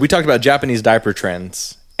first episode, we talked about Japanese diaper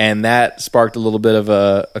trends, and that sparked a little bit of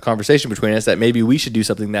a conversation between us that maybe we should do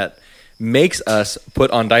something that makes us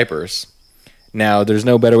put on diapers. Now, there's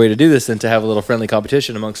no better way to do this than to have a little friendly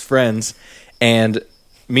competition amongst friends, and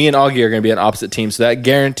me and Augie are going to be on opposite teams, so that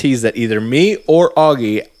guarantees that either me or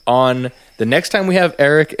Augie, on the next time we have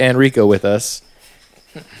Eric and Rico with us,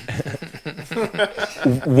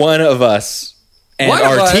 one of us and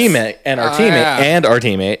our teammate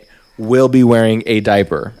will be wearing a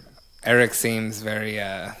diaper. Eric seems very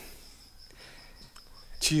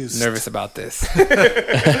nervous about this.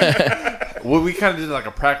 Well, we kind of did like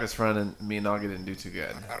a practice run, and me and Augie didn't do too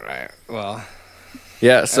good. All right. Well,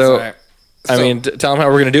 Yeah. So, right. I mean, tell them how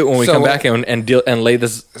we're going to do it when we come back and lay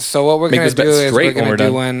this. So what we're going to do is we're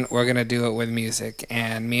going to do it with music,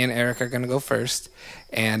 and me and Eric are going to go first,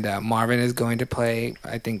 and Marvin is going to play,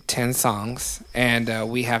 I think, 10 songs, and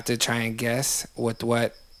we have to try and guess what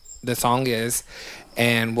the song is,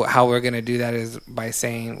 and how we're going to do that is by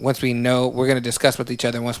saying, once we know, we're going to discuss with each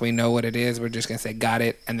other. Once we know what it is, we're just going to say, got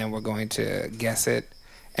it, and then we're going to guess it,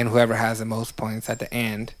 and whoever has the most points at the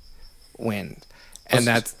end wins. And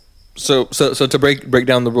that's... So to break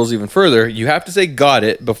down the rules even further, you have to say got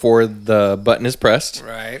it before the button is pressed.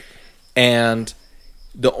 Right. And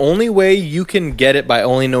the only way you can get it by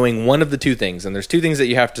only knowing one of the two things, and there's two things that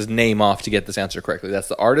you have to name off to get this answer correctly. That's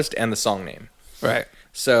the artist and the song name. Right.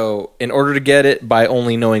 So in order to get it by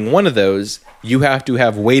only knowing one of those, you have to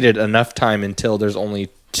have waited enough time until there's only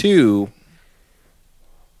two,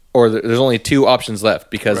 or there's only two options left,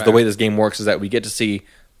 because the way this game works is that we get to see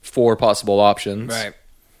 4 possible options. Right.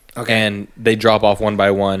 Okay. And they drop off one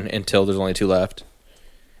by one until there's only 2 left.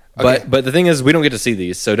 Okay. But the thing is, we don't get to see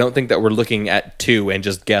these, so don't think that we're looking at 2 and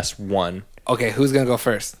just guess 1. Okay, who's going to go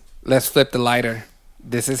first? Let's flip the lighter.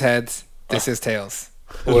 This is heads. This is tails.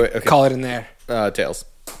 Okay. Call it in there. Tails.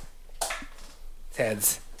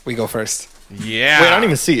 Heads. We go first. Yeah. Wait, I don't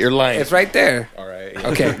even see it. You're lying. It's right there. All right.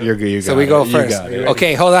 Okay. You're good. You got so we go it. first. You got it.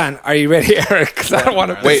 Okay, hold on. Are you ready, Eric? Because I don't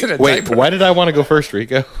want to Wait. Why did I want to go first,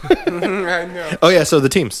 Rico? I know. Oh, yeah, so the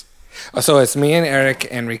teams. So it's me and Eric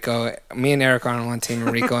and Rico. Me and Eric are on one team,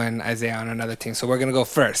 and Rico and Isaiah on another team. So we're going to go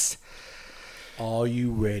first. Are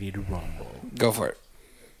you ready to rumble? Go for it.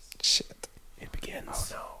 Shit. It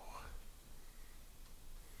begins. Oh,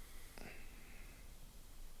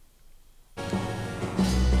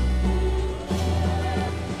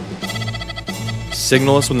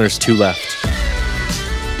 Signal us when there's 2 left.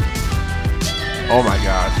 Oh my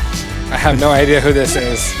god. I have no idea who this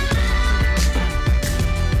is.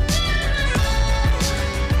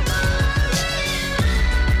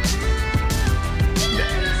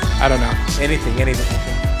 I don't know. Anything.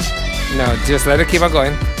 No, just let it keep on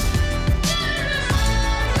going.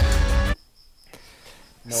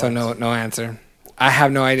 No answer. I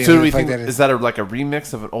have no idea So who do the we fuck think, that is. is that like a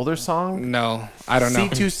remix of an older song? No, I don't know.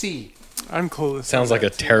 C2C. I'm cool with Sounds like a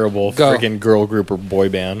terrible Go. freaking girl group or boy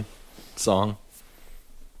band song.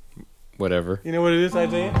 Whatever. You know what it is,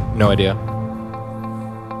 Isaiah? No idea.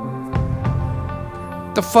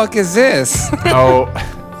 The fuck is this? Oh.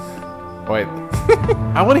 Wait.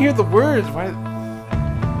 I want to hear the words. Why?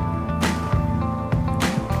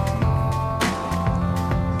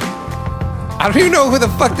 I don't even know who the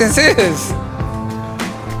fuck this is. It's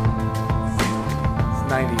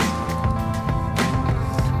 90s.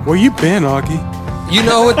 Where you been, Augie? You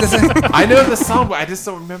know what this is? I know the song, but I just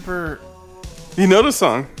don't remember. You know the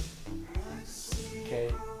song.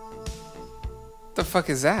 Okay. The fuck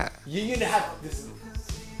is that? You have this.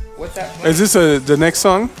 What's that? Is this the next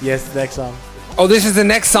song? Yes, the next song. Oh, this is the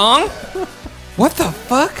next song? What the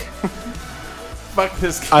fuck? Fuck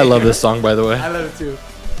this game. I love this song, by the way. I love it too.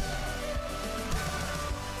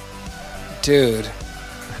 Dude.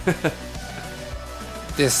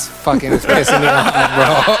 This fucking is pissing me off,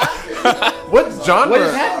 bro. What genre? What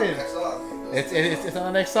is happening? It's on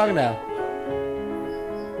the next song now.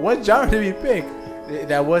 What genre did we pick?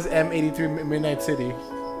 That was M83 Midnight City.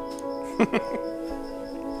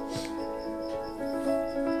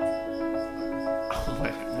 Oh my,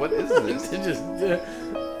 what is this? It just.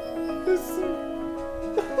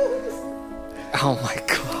 Oh my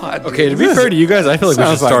god. Okay, to be fair to you guys, I feel like we should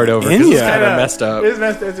Sounds like start over. 'Cause India. it's kind of messed up. It's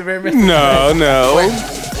messed. It's a very messed. No.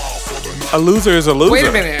 A loser is a loser. Wait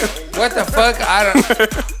a minute. What the fuck? I don't.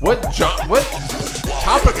 What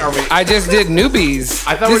topic are we? I just did newbies.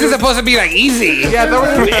 I thought this we is were- supposed to be like easy. Yeah, I thought we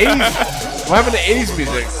were doing 80s. What happened to 80s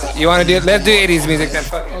music? You want to do it? Let's do 80s music then.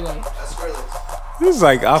 Fuck it. This is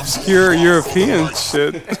like obscure European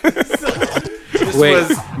shit. Wait,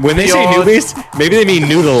 when they say newbies, maybe they mean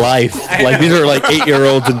new to life. Like these are like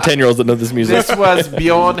 8-year-olds and 10-year-olds that know this music. This was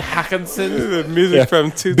Bjorn Hackinson. The music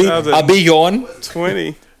from I'll be gone.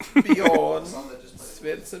 2020. Bjorn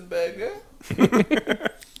Svensenberger.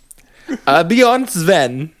 Beyond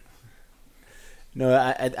Sven. No,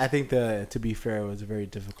 I think to be fair, it was a very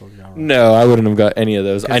difficult genre. No, I wouldn't have got any of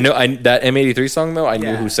those. I know that M83 song though. I knew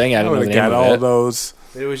Yeah. who sang it. I I didn't know would the have name got all of it. those.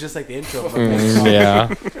 It was just like the intro. Yeah.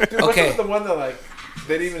 Dude, Okay. what's the one that like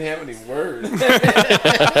they didn't even have any words?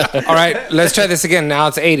 All right, let's try this again. Now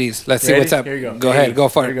it's 80s. Let's see Ready? what's up. Here you go. Go ahead. Go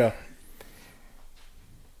for Here it. you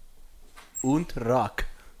go. Und Rock.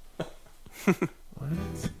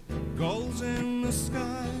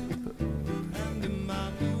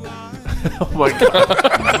 Oh my god.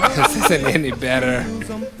 This isn't any better.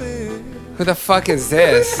 Who the fuck is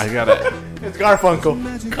this? I got it. It's Garfunkel.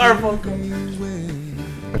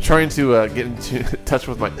 Garfunkel. I'm trying to get into touch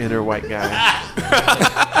with my inner white guy.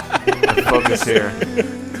 Focus here.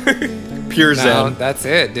 Pure No, Zen. that's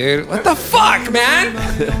it, dude. What the fuck, man?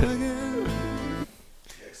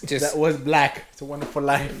 Just That was Black. It's a Wonderful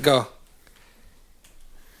Life. go.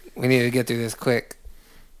 We need to get through this quick.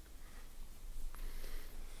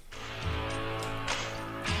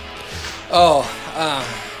 Oh,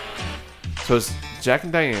 So it's Jack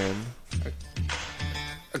and Diane.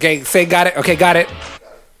 okay. Say got it. Okay, got it.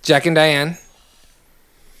 Jack and Diane.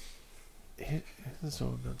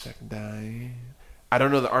 So no Jack and Diane. I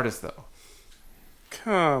don't know the artist though.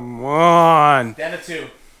 Come on. Dana 2.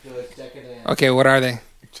 Jack and Diane. Okay, what are they?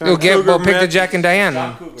 John We'll pick Cougar, the Jack and Diane. John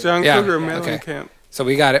one. Cougar. John Yeah, Cougar, okay. Mellencamp. So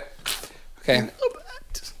we got it. Okay.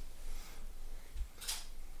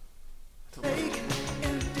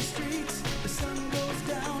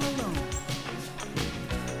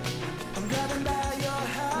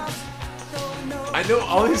 I know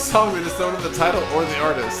all these songs. I just don't know the title or the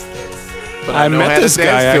artist. But I know met how to this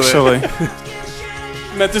guy dance to it.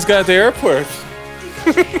 actually. Met this guy at the airport.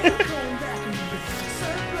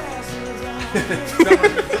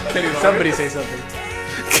 Somebody say something.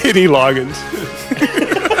 Kenny Loggins.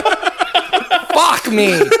 Fuck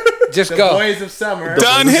me. Just The go. Boys of Summer.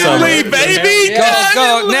 Don Henley, baby.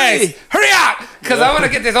 Go next. Hurry up, because I want to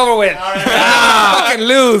get this over with. Fucking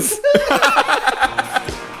lose.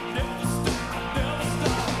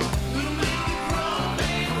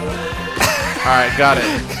 All right, got it.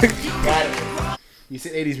 Got it. You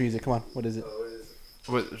said 80s music. Come on. What is it?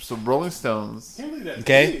 Wait, so Rolling Stones.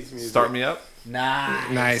 Okay. Start me up.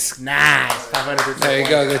 Nice. Nice. 500%. There you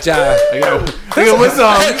go. Good job. I got one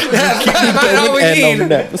song. That's all we need.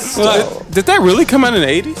 Did that really come out in the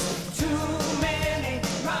 80s?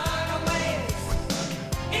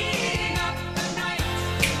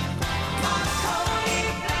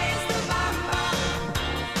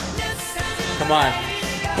 Come on.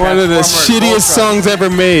 One of the Transformers, shittiest songs ever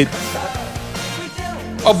made.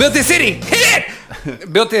 Oh, Built This City. Hit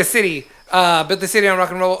it. Built This City. Built This City on rock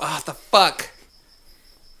and roll. Oh, the fuck.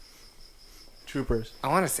 Troopers. I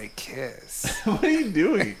want to say Kiss. What are you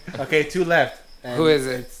doing? Okay, 2 left. And Who is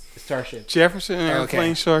it? It's Starship. Jefferson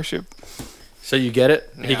Airplane Starship. So you get it?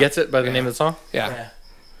 He Yeah. gets it by the name of the song? Yeah. Yeah.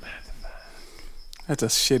 That's a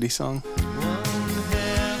shitty song.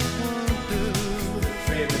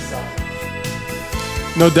 Favorite song.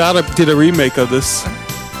 No doubt I did a remake of this.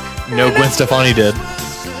 No, Gwen Stefani did.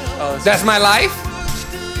 That's My Life.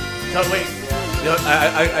 No, wait. No,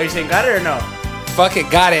 are you saying got it or no? Fuck it.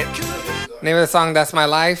 Got it. Name of the song, That's My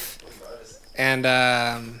Life. And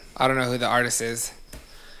I don't know who the artist is.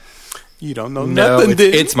 You don't know No, nothing,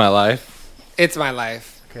 did it's my life. It's My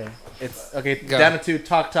Life. Okay. It's okay. Go. Down to 2.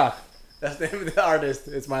 Talk. That's the name of the artist.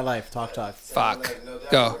 It's My Life. Talk. Fuck.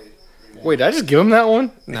 Go. Wait, did I just give him that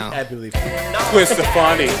one? No. I believe. Gwen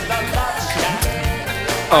Stefani.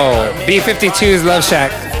 Oh, B-52's Love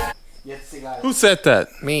Shack. Yes, he got it. Who said that?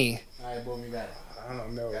 me. All right, boom, you got it. I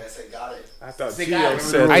don't know. I thought Say got Gio it.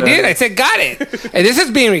 said I that. did. I said got it. Hey, this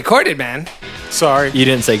is being recorded, man. Sorry. You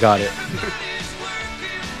didn't say got it.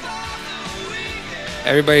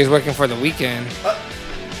 Everybody's working for the weekend.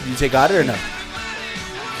 Did you say got it or no?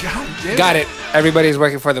 Got it. Everybody's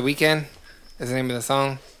working for the weekend is the name of the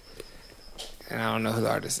song. And I don't know who the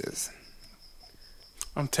artist is.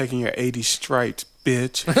 I'm taking your 80s stripes,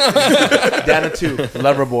 bitch. Down to 2.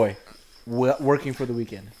 Loverboy. Working for the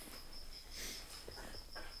weekend.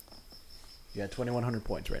 You got 2,100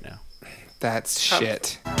 points right now. That's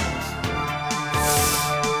shit.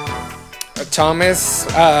 Thomas.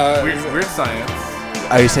 Weird Science.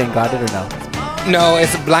 Are you saying got it or no? No,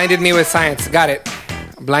 it's Blinded Me with Science. Got it.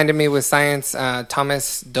 Blinded Me with Science.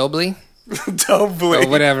 Thomas Dobley. Dobley. Or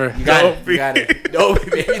whatever. You got it. You got it. Doble,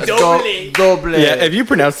 baby. Doble. Yeah, if you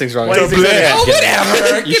pronounce things wrong, What is it? Oh,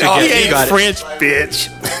 whatever. You should Get off get me. it. You got it. French bitch.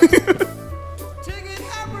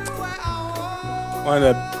 One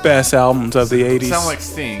of the best albums of the 80s. Sound like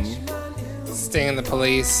Sting. Sting and the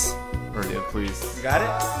Police. Or yeah, please. You got it?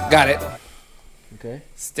 Got it. Okay.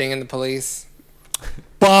 Sting and the Police.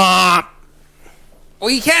 Bah!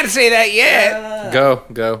 Well, you can't say that yet.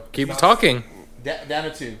 Go. Keep talking. Down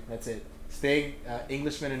to 2. That's it. Sting,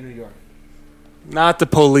 Englishman in New York. Not the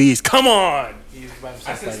Police. Come on. He's by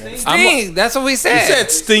himself. Like that. Sting. That's what we You said. said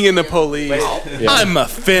Sting in the Police. I'm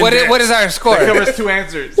offended. What is our score? Covers 2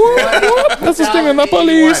 answers. That's a Sting in the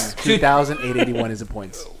Police. 2,881 is the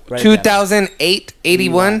points. Right 2008,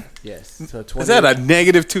 81. Yes. So 20, Is that a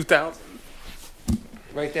negative 2000?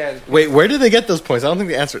 Right there. Wait, where did they get those points? I don't think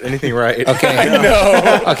they answered anything right. Okay.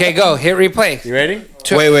 No. Okay, go. Hit replay. You ready?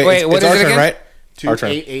 Wait. What It's is our it turn, again? right? Our turn.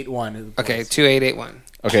 2881. Okay, 2881.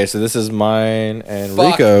 Okay, so this is mine and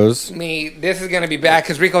Fuck Rico's. me. This is gonna be bad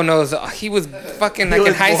because Rico knows he was fucking like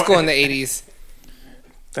in high school in the 80s.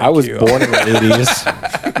 I was born in the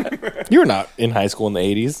 80s. You were not in high school in the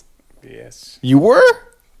 80s. Yes. You were?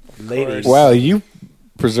 Ladies. Wow, you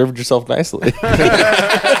preserved yourself nicely.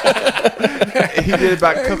 He did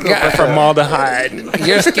about cocoa God. Formaldehyde.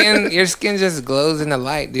 Your skin just glows in the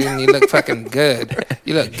light, dude, and you look fucking good.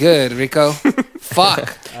 You look good, Rico.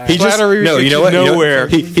 Fuck. He just Flattery no, gets you know you what? nowhere.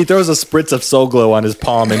 He throws a spritz of Soul Glow on his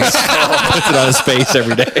palm and just puts it on his face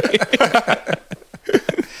every day.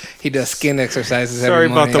 He does skin exercises Sorry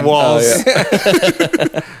every about morning. the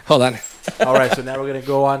walls. Hold on. All right, so now we're gonna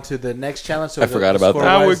go on to the next challenge. So I forgot about that.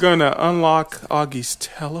 Now we're gonna unlock Augie's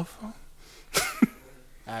telephone.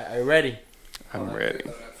 Are you ready? I'm ready.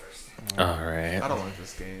 All right. I don't like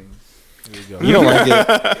this game. You don't like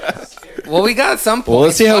it. Well, we got some points. Well,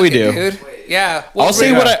 let's see how we Fuck it, do. dude. Yeah. I'll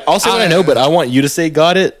say what I know, but I want you to say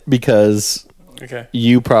got it because Okay.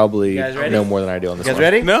 you probably You guys ready? know more than I do on this You guys one.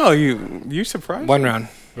 ready? No, you surprised. One round.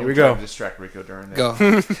 Here we go. Distract Rico during that. Go.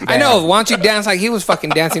 I know. Why don't you dance like he was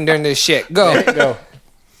fucking dancing during this shit? Go. Go.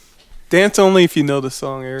 Dance only if you know the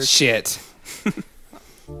song, Eric. Shit.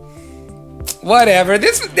 Whatever.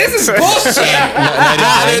 This is bullshit.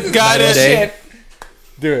 Got it. Shit.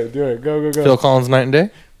 Do it. Go. Phil Collins, Night and Day.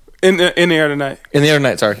 In the air tonight. In the other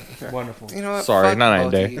night, sorry. Wonderful. You know what? Sorry, Fuck not night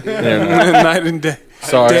both and of day. you, dude. In the other night. Night and day.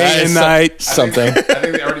 Sorry, Day and night. Something. I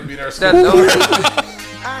think they already beat our score. No.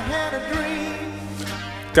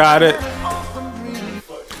 Got it.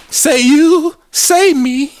 Say you, say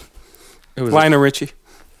me. Who was Lionel Richie.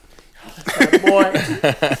 Boy.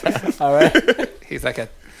 All right. He's like a.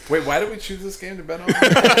 Wait, why did we choose this game to bet on?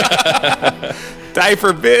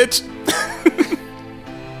 Diaper, bitch.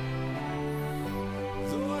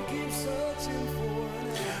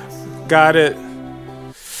 Got it.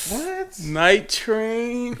 What? Night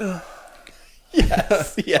Train.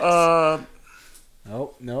 Yes.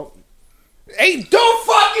 Nope. Hey, don't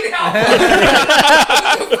fucking help!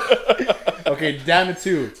 Okay, down to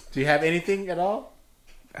 2. Do you have anything at all?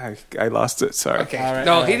 I lost it. Sorry. Okay. All right,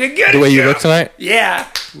 No, all he right. didn't get The it. way you look tonight? Yeah.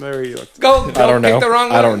 There you go. Go. I don't know. Pick the wrong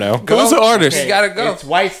one. I don't know. Go. Who's the artist? You gotta go. It's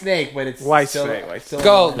White Snake, but it's White still- Snake. still-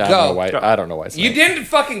 Go. I don't know why. I don't know why. You didn't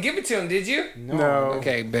fucking give it to him, did you? No.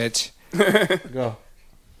 Okay, bitch. Go.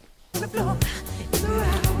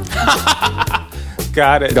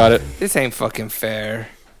 Got it. Got it. This ain't fucking fair.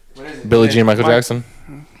 Billie Jean, Michael Jackson.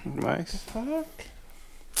 Nice.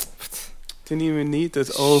 Didn't even need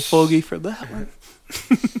this old fogey for that one.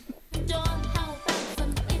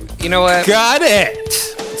 You know what? Got it.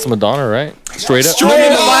 It's Madonna, right? Straight up.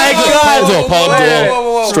 Straight up. My God. No, Paula Abdul.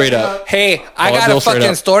 Whoa. Straight up. Hey, I Paula got Abdul a straight fucking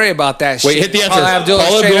up. story about that Wait, shit. hit the answer. Paula Abdul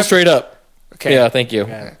Paula Abdul up? straight up. Okay. Yeah, thank you.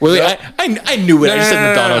 Really, I knew it. I just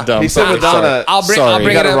said Madonna dumb. He said Sorry. Madonna. I'll bring Sorry.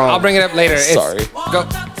 it Got it up. wrong. I'll bring it up later. It's- Sorry. Go.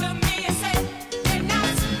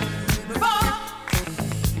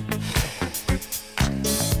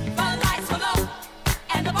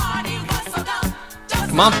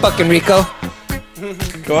 Come on, fucking Rico.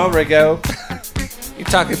 Go on, Rico. You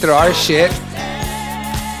talking through our shit.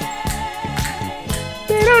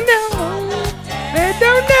 They don't know. They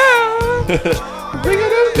don't know.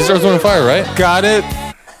 This starts on fire, right? Got it.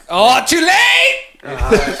 Oh, too late.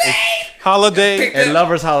 Holiday. And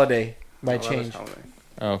Lover's Holiday by Change.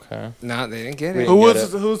 Okay. No, they didn't get it.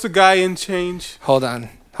 Who's the guy in Change? Hold on.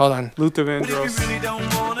 Luther Vandross.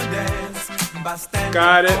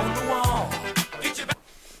 Got it.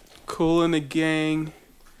 Cool in the Gang.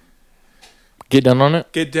 Get down on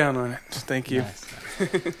it. Get down on it. Thank you.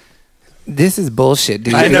 This is bullshit,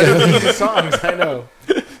 dude. I know these songs. I know.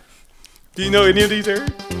 Do you know any of these, Eric?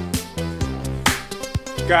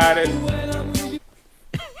 Got it.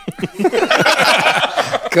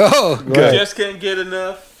 Go. Just can't get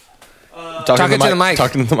enough. Talking to the mic.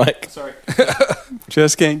 Talking to the mic. Sorry.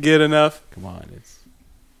 Just can't get enough. Come on, it's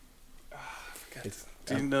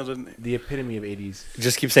Do you know the name? the epitome of 80s.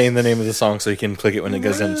 Just keep saying the name of the song so you can click it when it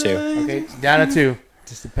goes in too. Okay, down to 2.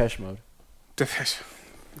 Just Depeche Mode. Depeche.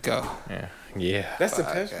 Go. Yeah. That's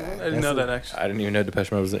Depeche Mode? I didn't know that actually. I didn't even know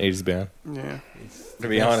Depeche Mode was an 80s band. Yeah. To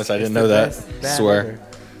be honest, I didn't know that. Swear.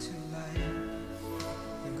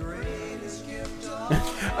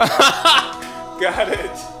 Got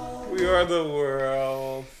it. We are the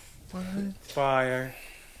world. Fire.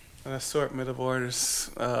 An assortment of orders.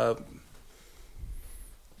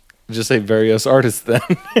 Just say various artists then.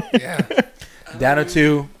 Yeah. Down to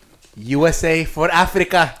 2. USA for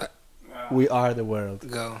Africa. We are the world.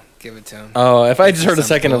 Go. Give it to him. Oh, if I just heard a Some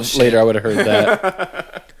second bullshit. later, I would have heard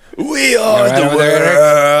that. We are right the over there,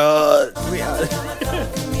 world.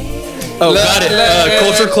 Oh, got it.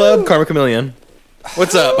 Culture Club, Karma Chameleon.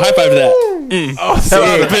 What's up? High five to that.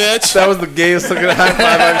 Bitch. That was the gayest looking high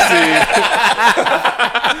five I've seen.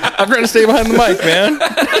 I'm trying to stay behind the mic, man.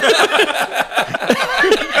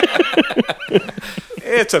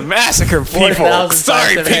 It's a massacre, people. 4,578.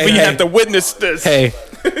 Sorry, people, you have to witness this. Hey,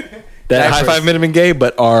 that high five might have been gay,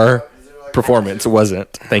 but our performance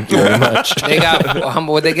wasn't. Thank you very much. They got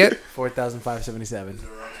what'd they get? 4,577.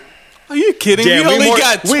 Are you kidding? Damn, we only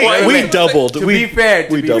got 20. we doubled. To be fair,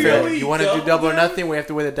 we doubled. you want to do double or nothing? We have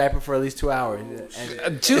to wear the diaper for at least 2 hours.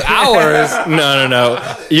 And, 2 hours.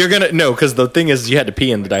 No. You're gonna because the thing is, you had to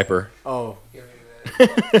pee in the diaper. oh,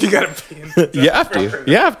 You gotta pee in. You have to.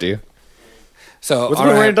 You have to. So What's all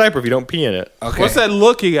going to wear a right. diaper if you don't pee in it? Okay. What's that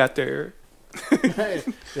look you got there?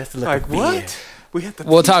 that's the look Like of what? beer. We have to.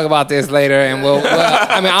 We'll talk about this later, and we'll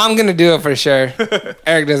I mean, I'm gonna do it for sure.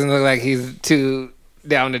 Eric doesn't look like he's too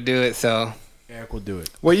down to do it, so. Eric will do it.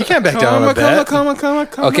 Well, you can't back down on a bet. Come on.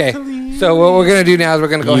 Okay, so what we're gonna do now is we're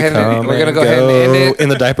gonna go ahead and end it. In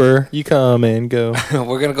the diaper. You come and go.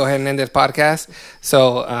 We're gonna go ahead and end this podcast.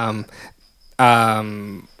 So,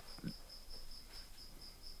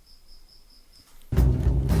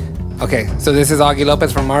 okay. So this is Augie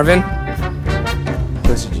Lopez from Marvin.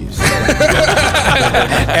 Pussy juice.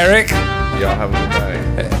 Eric, Y'all have a good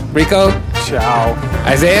night. Rico, Ciao.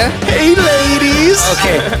 Isaiah. Hey, ladies.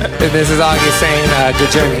 Okay, this is Augie saying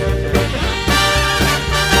good journey.